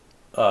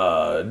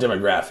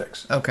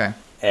demographics. Okay.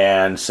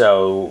 And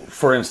so,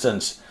 for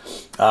instance,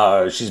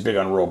 she's big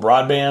on rural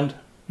broadband,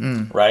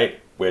 right?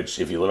 Which,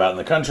 if you live out in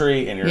the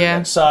country and your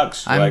internet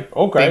sucks, you're I'm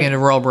okay. big into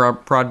rural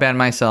broadband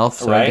myself,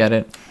 so right? I get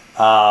it.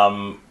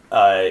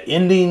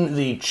 Ending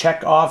the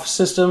check-off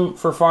system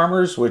for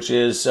farmers, which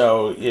is,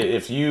 so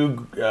if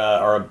you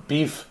are a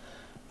beef,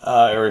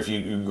 or if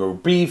you grow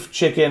beef,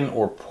 chicken,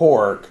 or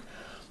pork,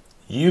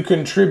 you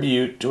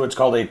contribute to what's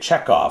called a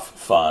check-off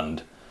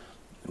fund,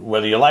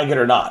 whether you like it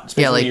or not. It's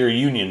basically your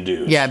union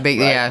dues. Yeah,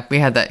 yeah, we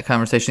had that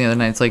conversation the other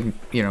night. It's and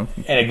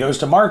it goes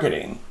to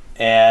marketing.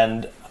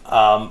 And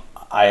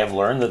I have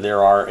learned that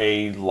there are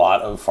a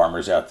lot of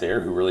farmers out there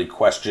who really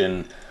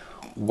question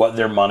what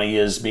their money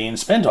is being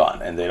spent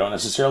on, and they don't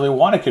necessarily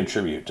want to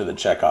contribute to the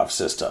checkoff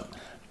system,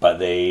 but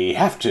they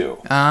have to.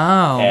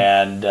 Oh.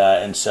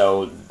 And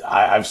so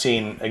I've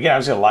seen a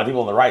lot of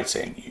people on the right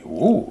saying,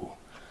 "Ooh,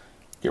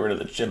 get rid of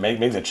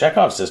make the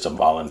checkoff system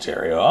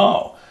voluntary."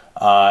 Oh.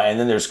 And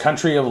then there's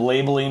country of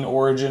labeling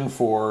origin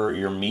for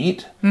your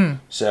meat.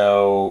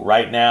 So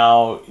right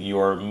now,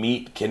 your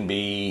meat can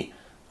be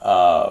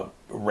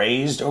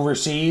raised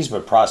overseas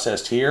but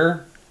processed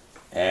here,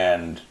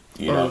 and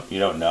you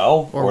don't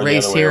know, or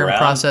raised here and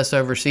processed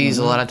overseas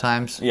a lot of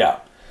times. Yeah,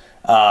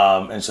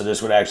 and so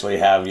this would actually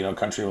have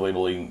country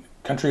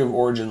of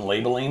origin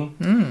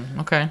labeling.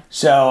 Okay.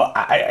 So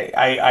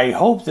I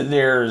hope that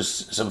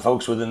there's some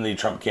folks within the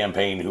Trump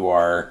campaign who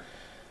are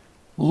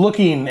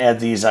looking at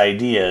these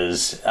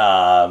ideas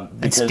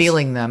and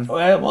stealing them.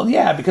 Well,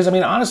 yeah, because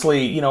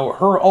honestly,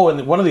 her. Oh,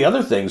 and one of the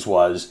other things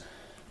was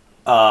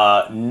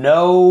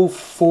no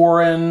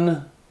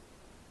foreign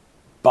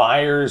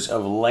buyers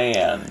of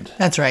land.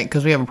 That's right,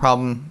 because we have a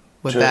problem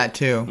with that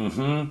too.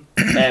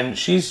 Mm-hmm. And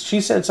she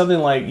said something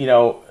like,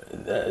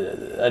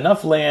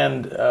 enough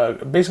land,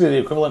 basically the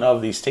equivalent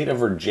of the state of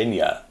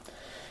Virginia,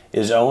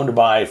 is owned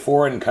by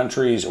foreign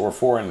countries or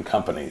foreign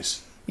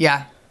companies.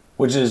 Yeah.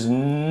 Which is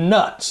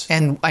nuts.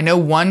 And I know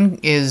one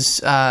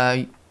is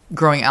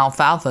growing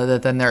alfalfa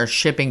that then they're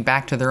shipping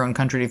back to their own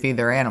country to feed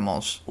their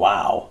animals.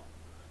 Wow.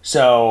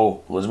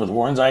 So Elizabeth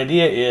Warren's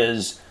idea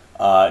is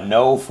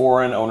no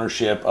foreign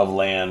ownership of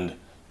land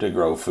to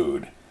grow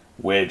food,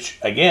 which,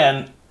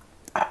 again,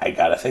 I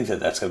got to think that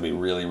that's going to be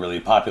really,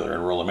 really popular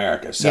in rural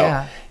America.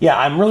 So, yeah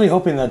I'm really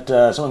hoping that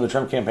someone in the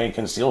Trump campaign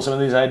can steal some of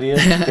these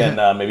ideas, can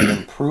maybe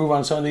improve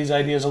on some of these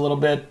ideas a little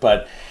bit.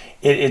 But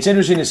it's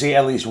interesting to see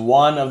at least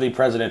one of the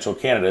presidential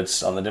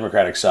candidates on the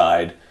Democratic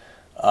side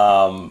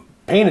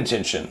paying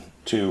attention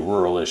to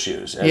rural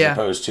issues, as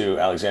opposed to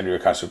Alexandria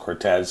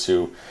Ocasio-Cortez,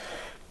 who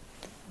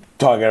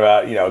talking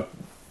about,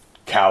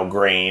 cow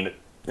grain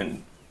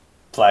and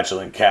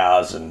flatulent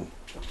cows, and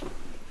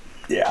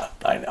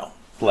I know.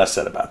 Less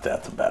said about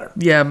that, the better.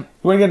 Yeah. You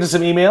want to get to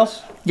some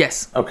emails?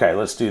 Yes. Okay,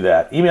 let's do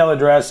that. Email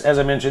address, as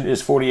I mentioned,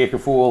 is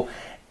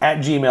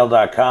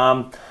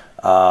 40acrefool@gmail.com.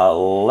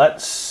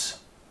 Let's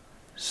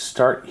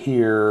start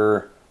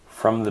here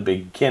from the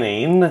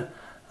beginning.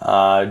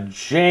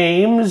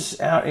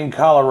 James out in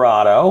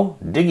Colorado,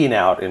 digging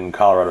out in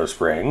Colorado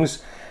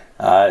Springs,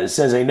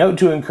 says, a note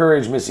to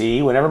encourage Miss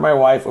E. Whenever my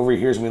wife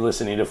overhears me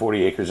listening to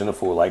 40 Acres and a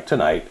Fool like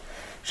tonight,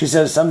 she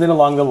says something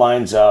along the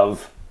lines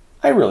of,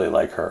 I really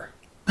like her.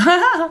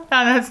 Oh,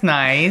 that's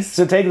nice.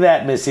 So take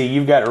that, Missy.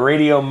 You've got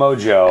Radio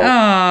Mojo.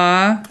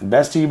 Aww.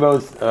 Best to you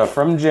both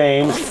from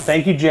James.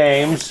 Thank you,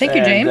 James. Thank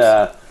you, James.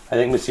 I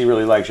think Missy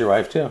really likes your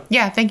wife, too.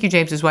 Yeah, thank you,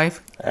 James's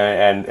wife.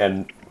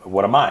 And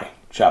what am I?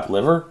 Chopped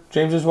liver,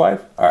 James's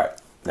wife? All right.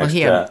 Well,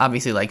 he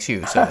obviously likes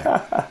you, so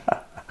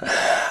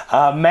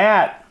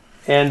Matt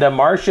and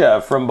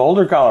Marcia from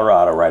Boulder,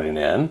 Colorado writing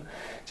in.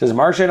 Says,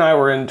 Marcia and I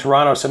were in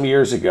Toronto some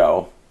years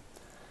ago,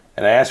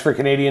 and I asked for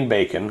Canadian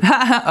bacon.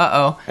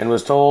 Uh-oh. And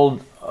was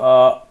told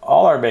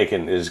all our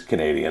bacon is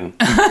Canadian.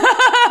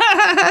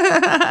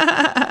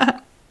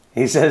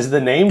 He says the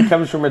name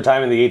comes from a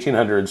time in the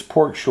 1800s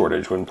pork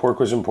shortage when pork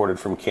was imported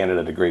from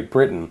Canada to Great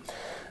Britain.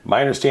 My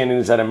understanding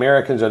is that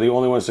Americans are the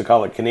only ones to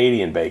call it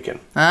Canadian bacon.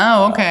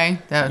 Oh, okay.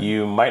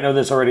 You might know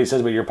this already,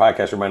 says, but your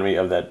podcast reminded me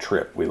of that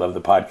trip. We love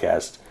the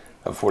podcast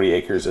of 40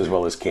 Acres as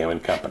well as Cam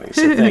and Company.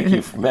 So thank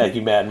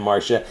you, Matt and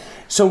Marcia.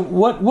 So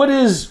what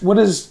is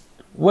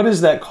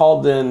that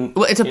called then?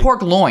 Well, it's a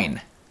pork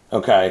loin.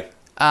 Okay.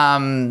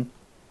 And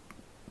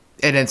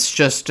it's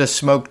just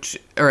it's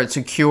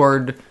a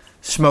cured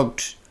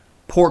smoked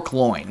pork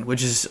loin,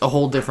 which is a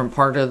whole different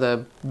part of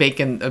the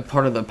bacon,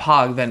 part of the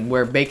pog than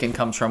where bacon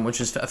comes from, which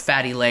is a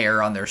fatty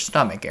layer on their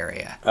stomach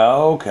area.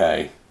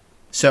 Okay.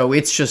 So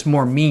it's just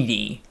more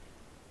meaty,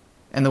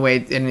 and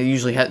it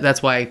usually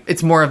that's why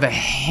it's more of a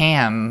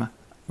ham,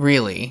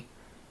 really,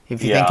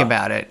 if you think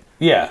about it.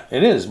 Yeah,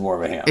 it is more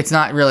of a ham. It's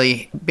not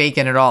really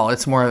bacon at all.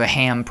 It's more of a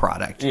ham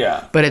product.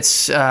 Yeah. But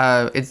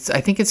I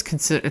think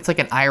it's like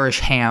an Irish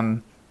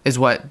ham is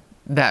what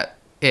that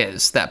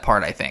is, that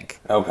part, I think.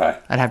 Okay.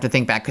 I'd have to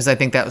think back because I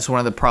think that was one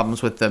of the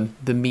problems with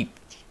the meat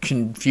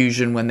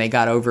confusion when they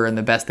got over, and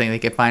the best thing they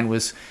could find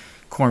was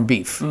corned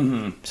beef.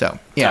 Mm-hmm. So,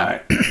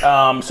 yeah.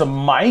 All right. So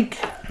Mike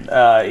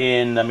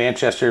in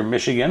Manchester,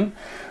 Michigan,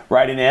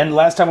 writing in.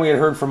 Last time we had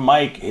heard from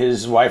Mike,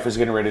 his wife was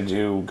getting ready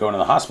to go into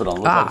the hospital. It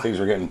looked like things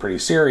were getting pretty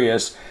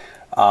serious.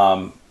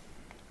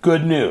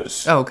 Good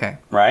news. Oh, okay.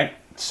 Right?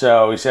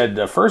 So he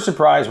said, first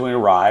surprise when we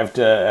arrived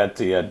at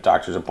the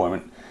doctor's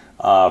appointment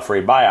for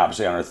a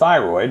biopsy on her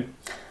thyroid.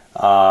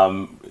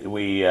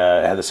 We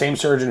had the same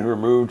surgeon who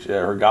removed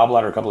her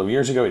gallbladder a couple of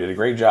years ago. He did a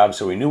great job,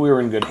 so we knew we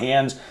were in good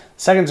hands.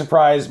 Second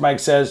surprise, Mike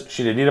says,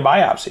 she did need a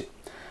biopsy.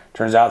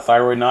 Turns out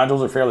thyroid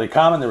nodules are fairly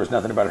common. There was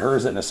nothing about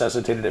hers that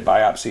necessitated a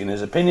biopsy in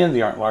his opinion.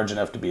 They aren't large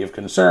enough to be of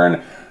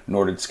concern,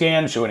 nor did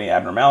scans show any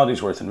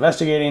abnormalities worth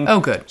investigating. Oh,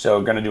 good.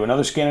 So going to do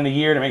another scan in a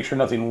year to make sure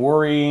nothing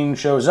worrying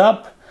shows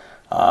up.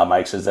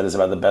 Mike says that is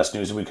about the best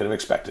news we could have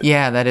expected.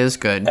 Yeah, that is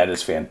good. That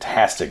is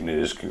fantastic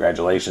news.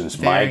 Congratulations,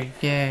 Mike.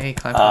 Yay.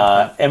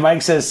 Clap. And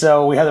Mike says,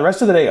 so we had the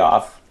rest of the day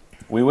off.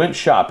 We went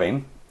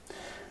shopping.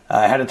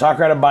 I had to talk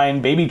her out of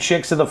buying baby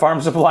chicks at the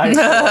farm supply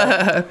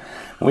store.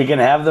 We can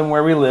have them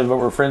where we live, but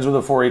we're friends with a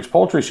 4-H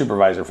poultry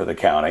supervisor for the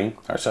county.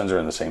 Our sons are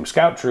in the same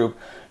scout troop,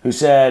 who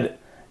said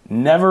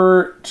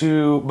never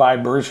to buy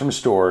birds from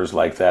stores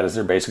like that, as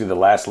they're basically the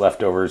last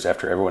leftovers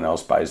after everyone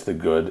else buys the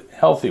good,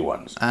 healthy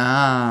ones.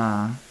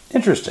 Ah.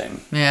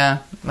 Interesting. Yeah,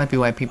 might be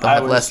why people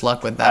have less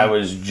luck with that. I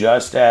was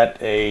just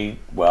at I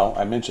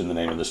mentioned the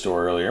name of the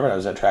store earlier, but I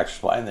was at Tractor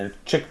Supply, and there are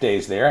chick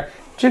days there.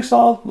 Chicks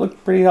all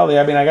look pretty healthy.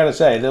 I mean, I got to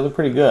say, they look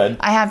pretty good.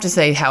 I have to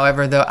say,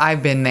 however, though,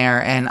 I've been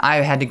there, and I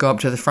had to go up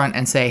to the front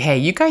and say, hey,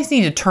 you guys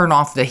need to turn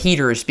off the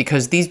heaters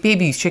because these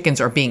baby chickens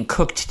are being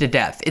cooked to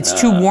death. It's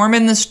too warm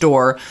in the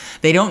store.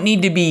 They don't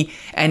need to be,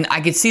 and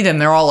I could see them.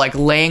 They're all, like,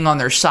 laying on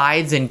their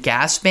sides and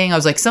gasping. I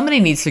was like, somebody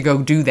needs to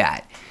go do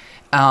that.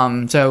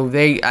 So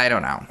I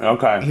don't know.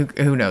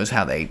 Okay. Who knows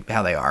how they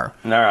are.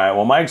 All right.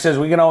 Well, Mike says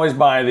we can always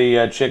buy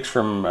the chicks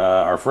from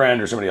our friend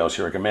or somebody else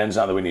he recommends.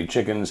 Not that we need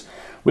chickens.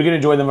 We can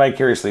enjoy them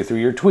vicariously through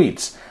your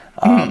tweets.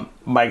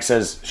 Mike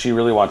says she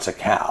really wants a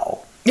cow.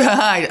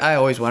 I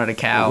always wanted a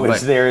cow.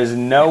 Which there is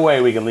no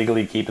way we can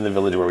legally keep in the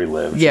village where we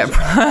live. Yeah.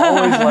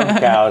 Always loved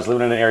cows.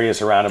 Living in an area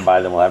surrounded by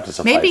them will have to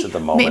suffice at the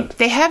moment.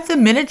 They have the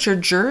miniature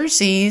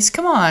jerseys.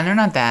 Come on, they're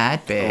not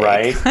that big.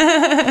 Right.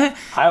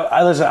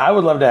 Listen, I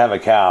would love to have a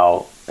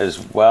cow as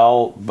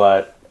well,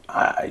 but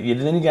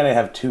then you got to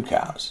have 2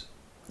 cows.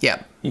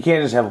 Yep. You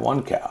can't just have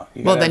 1 cow.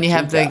 Well, then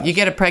you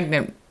get a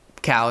pregnant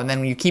cow, and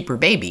then you keep her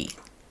baby.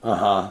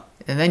 And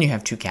then you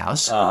have 2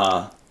 cows.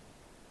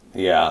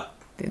 Yeah.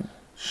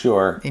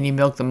 Sure. And you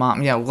milk the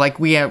mom. Yeah, like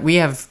I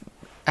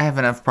have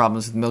enough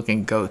problems with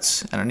milking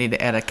goats. I don't need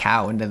to add a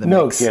cow into the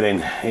mix. No kidding.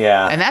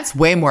 Yeah. And that's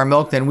way more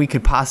milk than we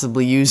could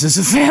possibly use as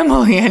a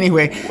family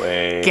anyway.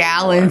 Way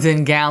gallons more.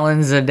 And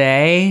gallons a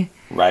day.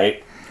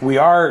 Right. We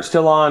are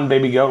still on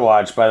baby goat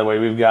watch, by the way.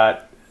 We've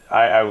got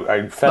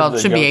I fed well, the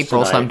it should be goats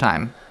April tonight.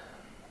 sometime.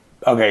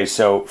 Okay,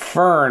 so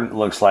Fern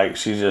looks like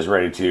she's just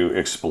ready to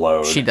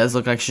explode. She does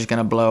look like she's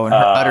gonna blow, and her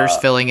udder's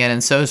filling in,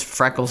 and so is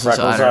Freckles'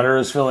 udder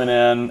is filling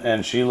in,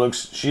 and she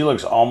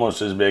looks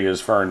almost as big as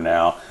Fern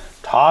now.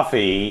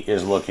 Toffee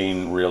is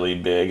looking really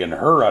big, and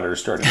her udder's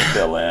starting to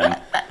fill in.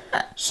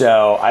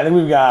 So I think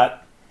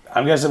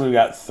I'm guessing we've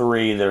got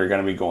 3 that are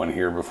going to be going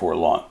here before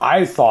long.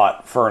 I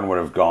thought Fern would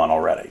have gone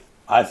already.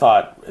 I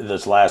thought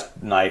this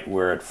last night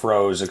where it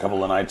froze a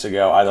couple of nights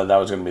ago, I thought that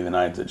was going to be the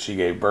night that she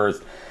gave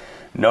birth.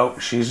 Nope,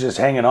 she's just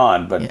hanging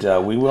on.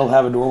 But we will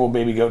have adorable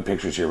baby goat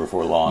pictures here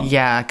before long.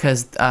 Yeah,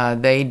 because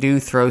they do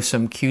throw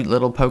some cute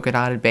little polka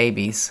dotted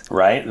babies.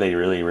 Right? They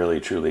really, really,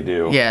 truly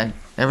do. Yeah,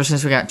 ever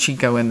since we got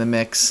Chico in the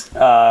mix.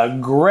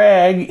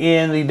 Greg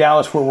in the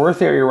Dallas-Fort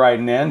Worth area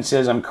writing in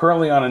says, I'm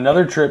currently on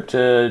another trip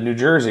to New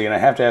Jersey, and I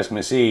have to ask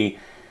Missy,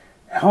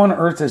 how on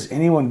earth does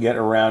anyone get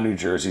around New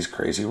Jersey's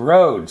crazy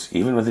roads?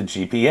 Even with a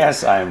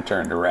GPS, I am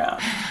turned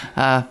around.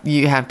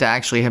 You have to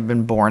actually have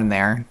been born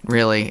there,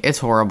 really. It's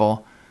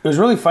horrible. It was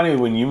really funny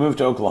when you moved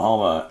to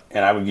Oklahoma,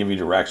 and I would give you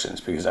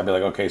directions, because I'd be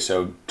like, okay,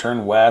 so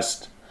turn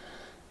west,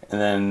 and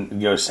then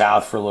go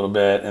south for a little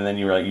bit, and then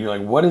you're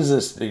like, what is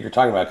this that you're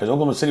talking about? Because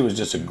Oklahoma City was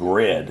just a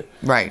grid.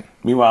 Right.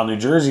 Meanwhile, New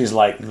Jersey's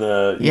like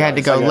the... You had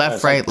to go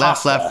left, right,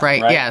 left, left, right.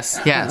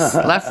 Yes.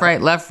 Left,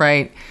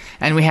 right.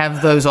 And we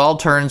have those all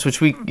turns, which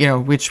we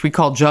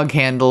call jug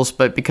handles,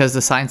 but because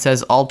the sign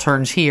says all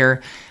turns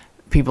here,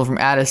 people from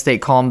out of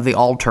state call them the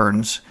all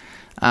turns,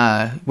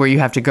 where you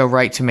have to go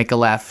right to make a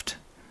left.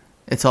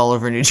 It's all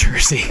over New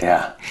Jersey.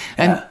 Yeah.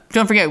 And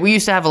don't forget, we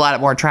used to have a lot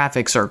more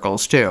traffic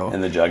circles, too.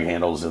 And the jug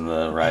handles and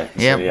the, right?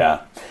 Yep. So,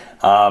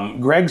 yeah.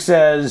 Greg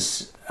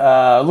says,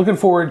 looking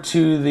forward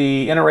to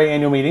the NRA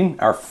annual meeting,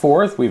 our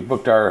 4th. We've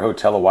booked our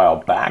hotel a while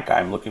back.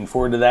 I'm looking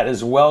forward to that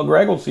as well,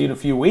 Greg. We'll see you in a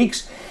few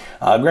weeks.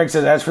 Greg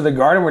says, as for the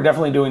garden, we're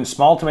definitely doing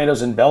small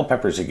tomatoes and bell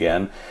peppers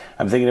again.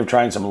 I'm thinking of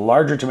trying some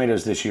larger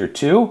tomatoes this year,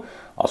 too.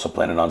 Also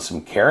planning on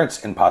some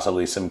carrots and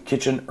possibly some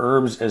kitchen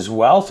herbs as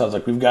well. Sounds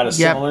like we've got a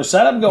similar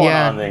setup going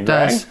on there,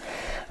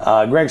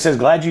 Greg. Greg says,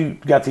 glad you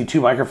got the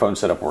 2 microphone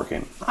setup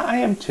working. I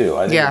am, too.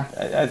 I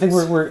think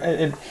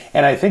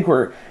I think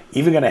we're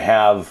even going to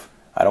have...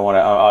 I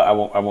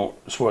won't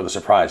spoil the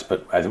surprise,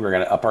 but I think we're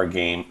going to up our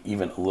game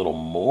even a little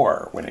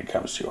more when it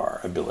comes to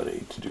our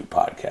ability to do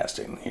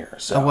podcasting here.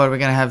 So, what are we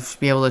going to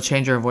be able to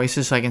change our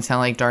voices so I can sound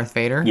like Darth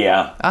Vader?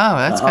 Yeah. Oh,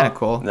 that's kind of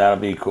cool. That'll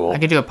be cool. I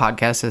could do a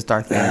podcast as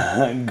Darth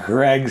Vader.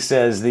 Greg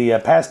says the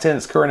past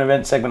tense current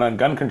event segment on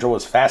gun control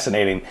was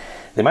fascinating.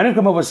 They might have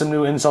come up with some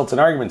new insults and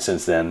arguments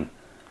since then,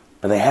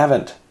 but they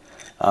haven't.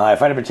 I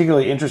find it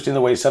particularly interesting the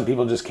way some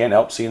people just can't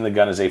help seeing the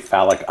gun as a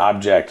phallic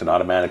object and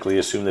automatically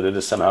assume that it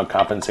is somehow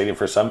compensating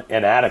for some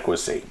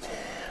inadequacy.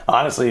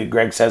 Honestly,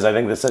 Greg says, I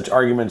think that such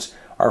arguments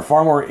are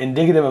far more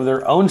indicative of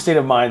their own state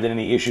of mind than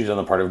any issues on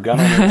the part of gun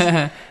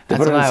owners. To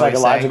put it in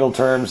psychological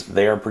terms,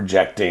 they are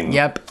projecting.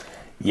 Yep.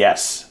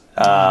 Yes.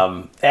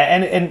 And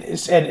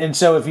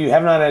so if you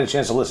have not had a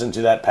chance to listen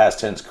to that past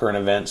tense current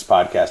events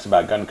podcast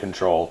about gun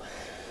control,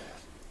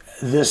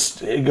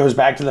 it goes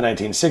back to the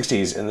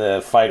 1960s and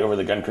the fight over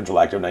the Gun Control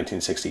Act of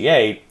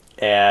 1968,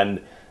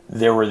 and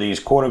there were these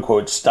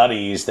quote-unquote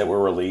studies that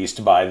were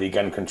released by the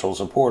gun control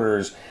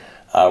supporters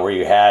where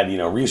you had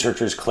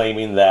researchers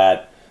claiming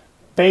that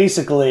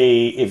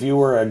basically if you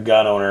were a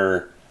gun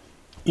owner,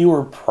 you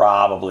were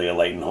probably a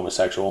latent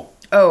homosexual.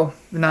 Oh,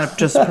 not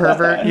just a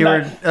pervert? You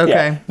were, okay.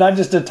 Yeah, not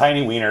just a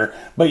tiny wiener,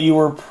 but you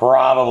were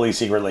probably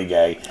secretly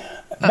gay.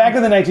 Back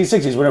in the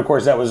 1960s, when of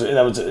course that was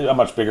a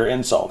much bigger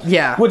insult.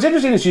 Yeah. What's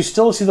interesting is you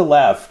still see the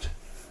left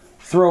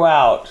throw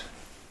out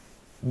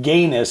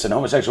gayness and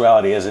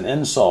homosexuality as an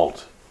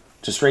insult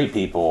to straight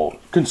people,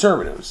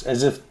 conservatives,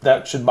 as if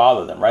that should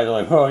bother them, right? They're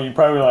like, oh, you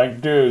probably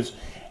like dudes.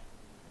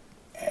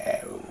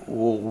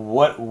 Well,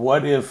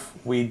 what if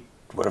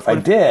I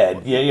did?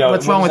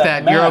 What's wrong with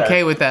that? You're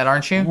okay with that,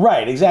 aren't you?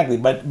 Right, exactly.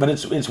 But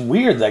it's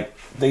weird. Like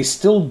they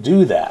still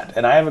do that,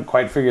 and I haven't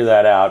quite figured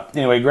that out.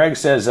 Anyway, Greg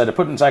says to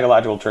put in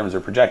psychological terms,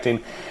 they're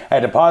projecting. I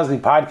had to pause the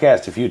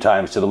podcast a few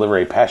times to deliver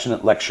a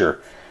passionate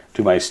lecture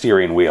to my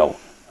steering wheel.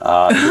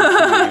 Good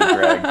for you,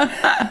 Greg.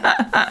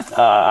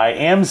 I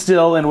am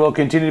still and will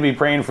continue to be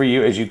praying for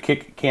you as you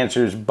kick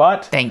cancer's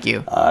butt. Thank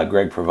you.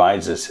 Greg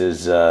provides us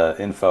his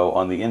info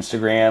on the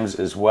Instagrams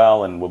as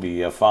well, and we'll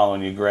be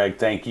following you, Greg.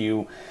 Thank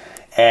you.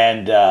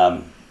 And,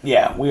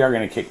 we are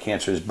going to kick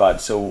cancer's butt.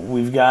 So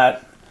we've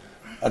got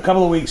a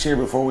couple of weeks here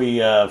before we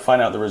find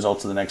out the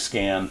results of the next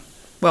scan.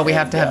 Well, we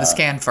have to have the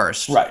scan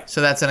first. Right. So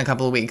that's in a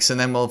couple of weeks, and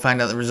then we'll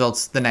find out the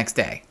results the next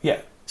day.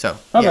 Yeah. So,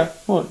 okay. Yeah.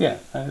 Well, yeah.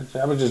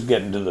 I was just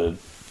getting to the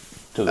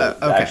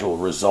actual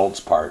results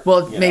part.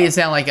 Well, it made it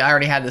sound like I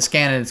already had the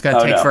scan and it's going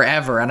to take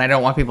forever, and I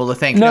don't want people to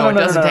think, it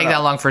doesn't take that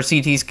long for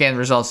CT scan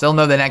results. They'll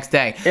know the next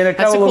day.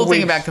 That's the cool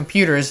thing about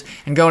computers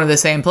and going to the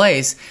same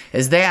place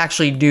is they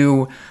actually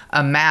do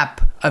a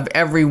map of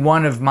every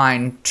one of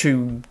mine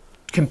to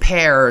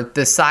compare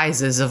the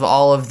sizes of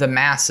all of the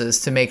masses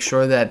to make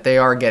sure that they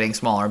are getting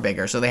smaller or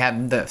bigger. So they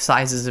have the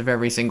sizes of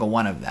every single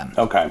one of them.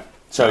 Okay.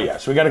 So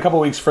we got a couple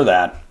weeks for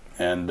that.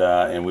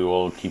 And we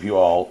will keep you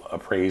all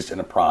appraised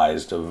and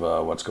apprised of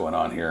what's going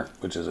on here.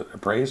 Which is it?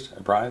 Apprised,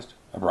 I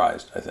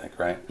think,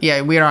 right?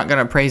 Yeah, we aren't going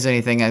to appraise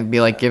anything. I'd be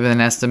like giving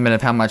an estimate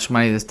of how much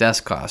money this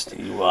desk cost.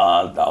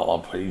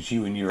 I'll appraise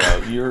you, and you're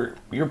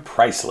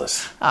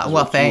priceless.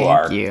 Well,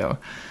 thank you.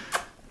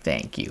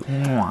 Thank you.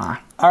 Mwah.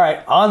 All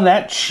right. On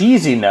that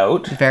cheesy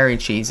note. Very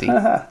cheesy.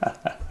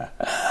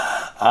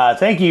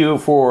 Thank you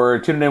for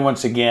tuning in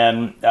once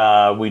again.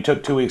 We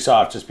took 2 weeks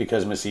off just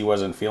because Missy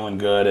wasn't feeling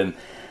good, and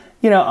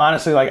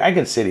honestly, like I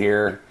could sit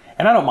here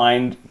and I don't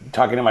mind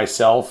talking to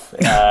myself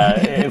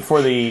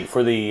for the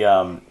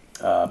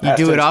you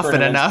do it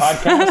often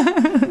enough.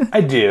 Podcast.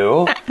 I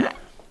do,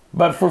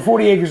 but for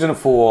 40 Acres and a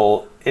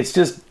Fool,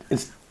 it's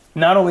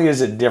not only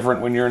is it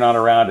different when you're not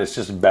around, it's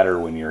just better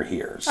when you're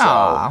here. So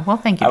well,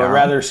 thank you. I would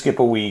rather skip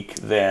a week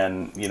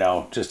than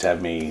just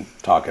have me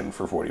talking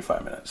for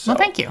 45 minutes. So well,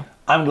 thank you.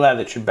 I'm glad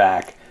that you're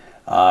back,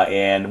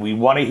 and we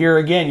want to hear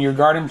again your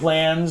garden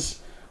plans.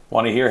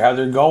 Want to hear how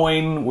they're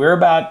going. We're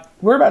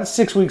about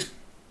 6 weeks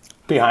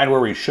behind where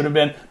we should have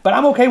been, but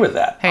I'm okay with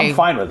that. Hey, I'm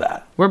fine with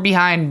that. We're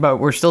behind, but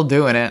we're still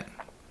doing it.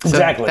 So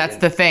exactly. That's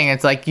the thing.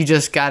 It's like you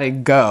just got to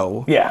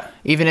go. Yeah.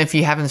 Even if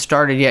you haven't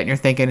started yet and you're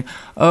thinking,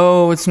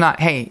 oh, it's not.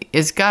 Hey,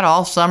 it's got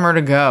all summer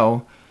to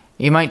go.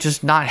 You might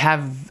just not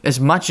have as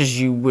much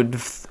as you would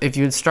if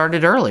you had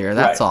started earlier.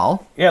 That's right.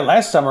 all. Yeah,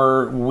 last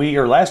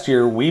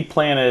year we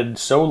planted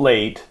so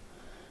late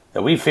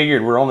that we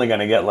figured we're only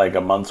going to get like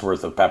a month's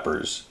worth of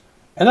peppers.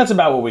 And that's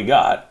about what we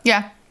got.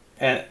 Yeah.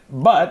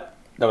 But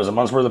that was a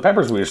month's worth of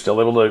peppers. We were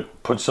still able to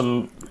put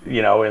some,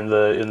 in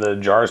the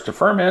jars to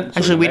ferment.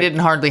 Actually, we didn't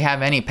hardly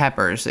have any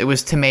peppers. It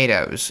was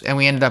tomatoes, and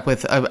we ended up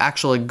with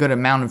actually a good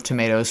amount of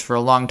tomatoes for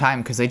a long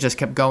time because they just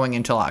kept going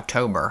until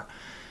October,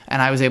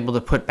 and I was able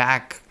to put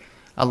back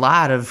a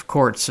lot of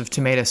quarts of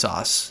tomato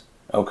sauce.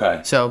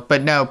 Okay. So,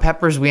 but no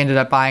peppers. We ended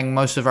up buying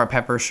most of our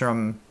peppers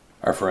from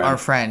our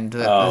friend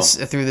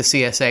through the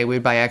CSA.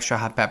 We'd buy extra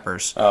hot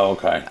peppers. Oh,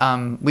 okay.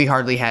 We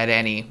hardly had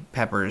any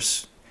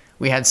peppers.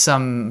 We had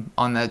some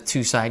on the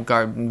two-side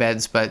garden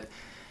beds, but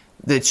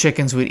the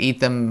chickens would eat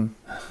them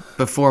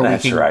before we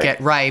could get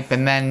ripe,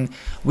 and then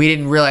we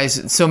didn't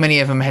realize so many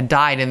of them had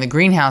died in the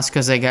greenhouse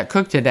because they got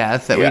cooked to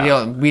death that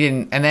we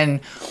didn't. And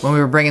then when we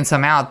were bringing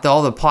some out,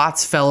 all the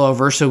plots fell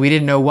over, so we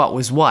didn't know what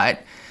was what.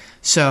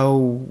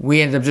 So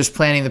we ended up just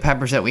planting the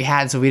peppers that we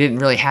had, so we didn't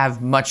really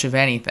have much of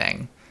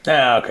anything.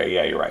 Okay,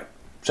 yeah, you're right.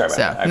 Sorry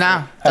about that.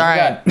 No, it's all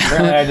right.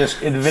 Apparently I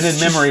just invented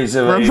memories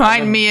of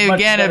Remind me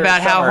again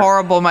about how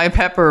horrible my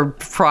pepper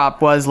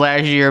crop was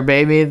last year,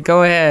 baby.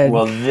 Go ahead.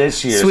 Well,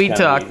 this year's Sweet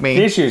talk me.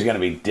 This year's going to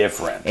be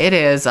different. It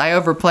is. I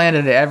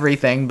overplanted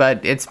everything,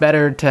 but it's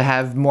better to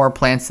have more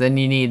plants than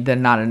you need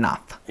than not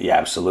enough. Yeah,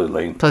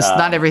 absolutely. Plus,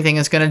 not everything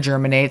is going to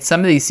germinate.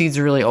 Some of these seeds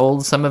are really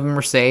old. Some of them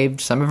are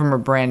saved. Some of them are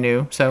brand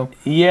new. So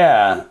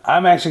yeah,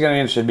 I'm actually going to be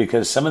interested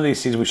because some of these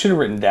seeds, we should have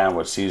written down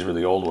what seeds were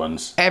the old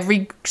ones.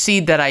 Every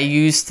seed that I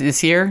used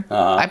this year,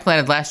 I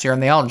planted last year,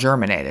 and they all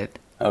germinated.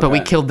 Okay. But we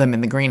killed them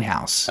in the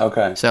greenhouse.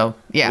 Okay. So,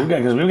 yeah.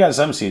 Because we've got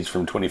some seeds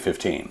from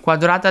 2015.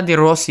 Quadrata di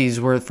Rossis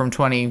were from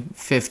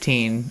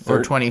 2015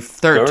 or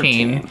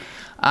 2013.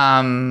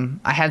 I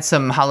had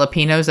some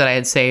jalapenos that I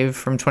had saved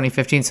from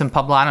 2015, some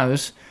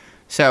poblanos.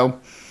 So,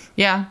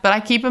 yeah, but I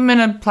keep them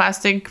in a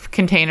plastic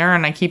container,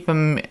 and I keep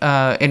them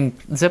in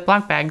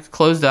Ziploc bags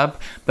closed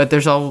up. But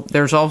there's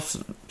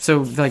also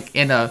like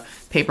in a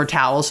paper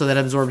towel so that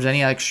absorbs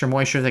any extra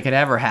moisture that could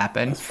ever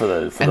happen. For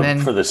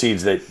the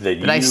seeds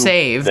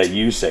that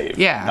you saved.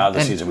 Yeah, not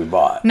the seeds that we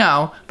bought.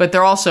 No, but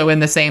they're also in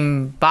the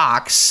same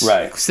box,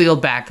 right,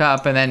 sealed back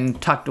up and then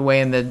tucked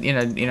away in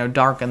the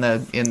dark in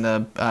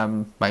the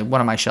one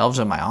of my shelves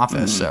in my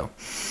office. So,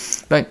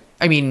 but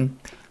I mean.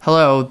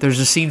 Hello, there's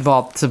a seed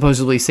vault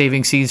supposedly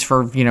saving seeds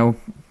for,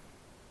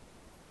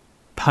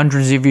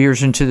 hundreds of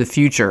years into the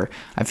future.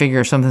 I figure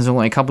if something's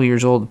only a couple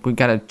years old, we've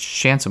got a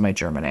chance it might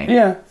germinate.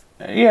 Yeah.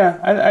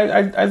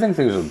 I think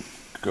things will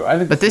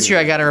go. But this year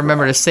I got to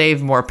remember to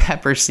save more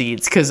pepper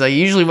seeds because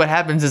usually what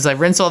happens is I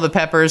rinse all the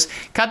peppers,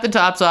 cut the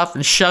tops off,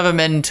 and shove them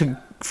in to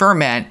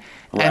ferment,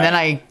 and then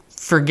I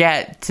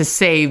forget to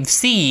save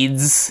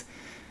seeds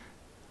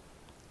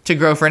to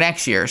grow for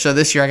next year. So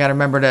this year I got to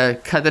remember to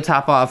cut the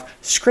top off,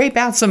 scrape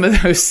out some of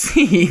those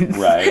seeds,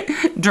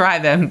 dry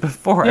them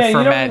before I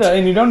ferment.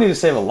 And you don't need to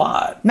save a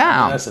lot. No,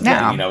 I mean, that's the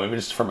thing. Maybe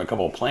just from a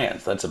couple of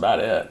plants. That's about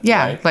it.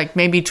 Yeah, right? like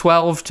maybe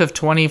 12 to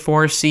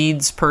 24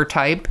 seeds per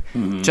type,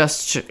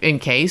 just in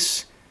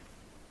case.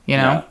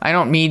 I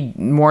don't need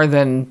more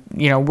than,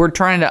 we're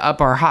trying to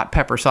up our hot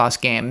pepper sauce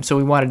game, so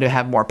we wanted to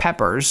have more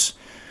peppers.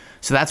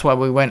 So that's why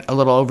we went a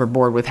little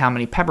overboard with how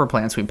many pepper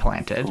plants we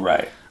planted.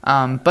 Right.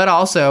 But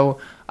also,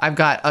 I've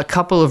got a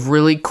couple of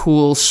really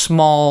cool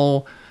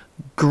small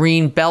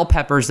green bell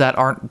peppers that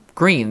aren't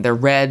green. They're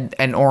red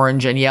and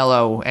orange and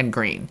yellow and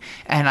green.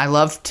 And I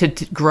love to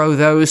grow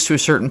those to a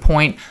certain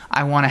point.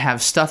 I want to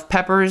have stuffed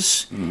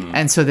peppers,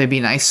 and so they'd be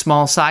nice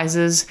small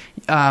sizes.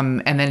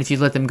 And then if you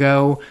let them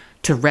go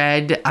to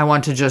red, I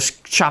want to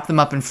just chop them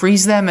up and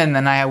freeze them, and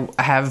then I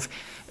have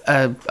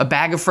a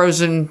bag of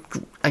frozen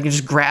I can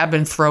just grab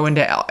and throw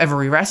into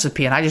every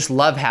recipe, and I just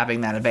love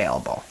having that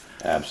available.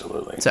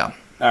 Absolutely. So...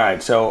 All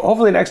right, so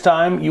hopefully next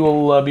time you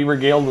will be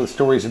regaled with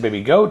stories of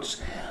baby goats.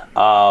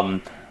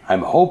 I'm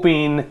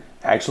hoping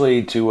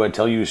actually to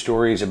tell you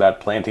stories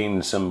about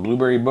planting some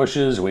blueberry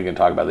bushes. We can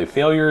talk about the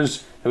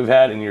failures that we've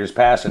had in years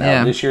past and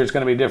how this year is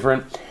going to be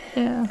different.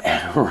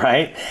 Yeah.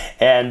 Right?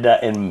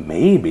 And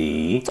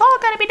maybe... It's all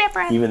going to be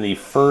different. Even the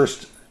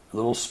first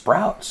little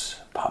sprouts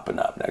popping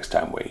up next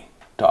time we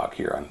talk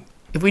here on...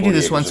 If we do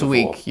this once a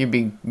week,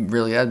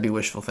 that'd be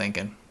wishful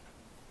thinking.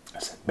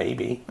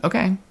 Maybe.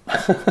 Okay.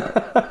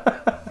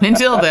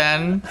 Until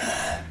then.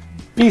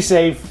 Be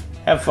safe.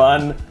 Have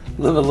fun.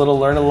 Live a little,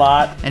 learn a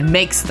lot. And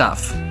make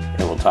stuff. And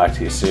we'll talk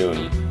to you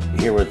soon.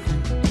 Here with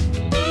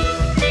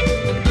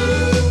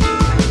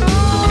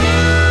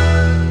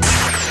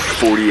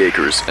 40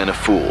 Acres and a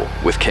Fool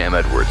with Cam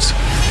Edwards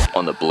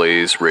on the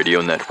Blaze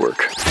Radio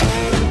Network.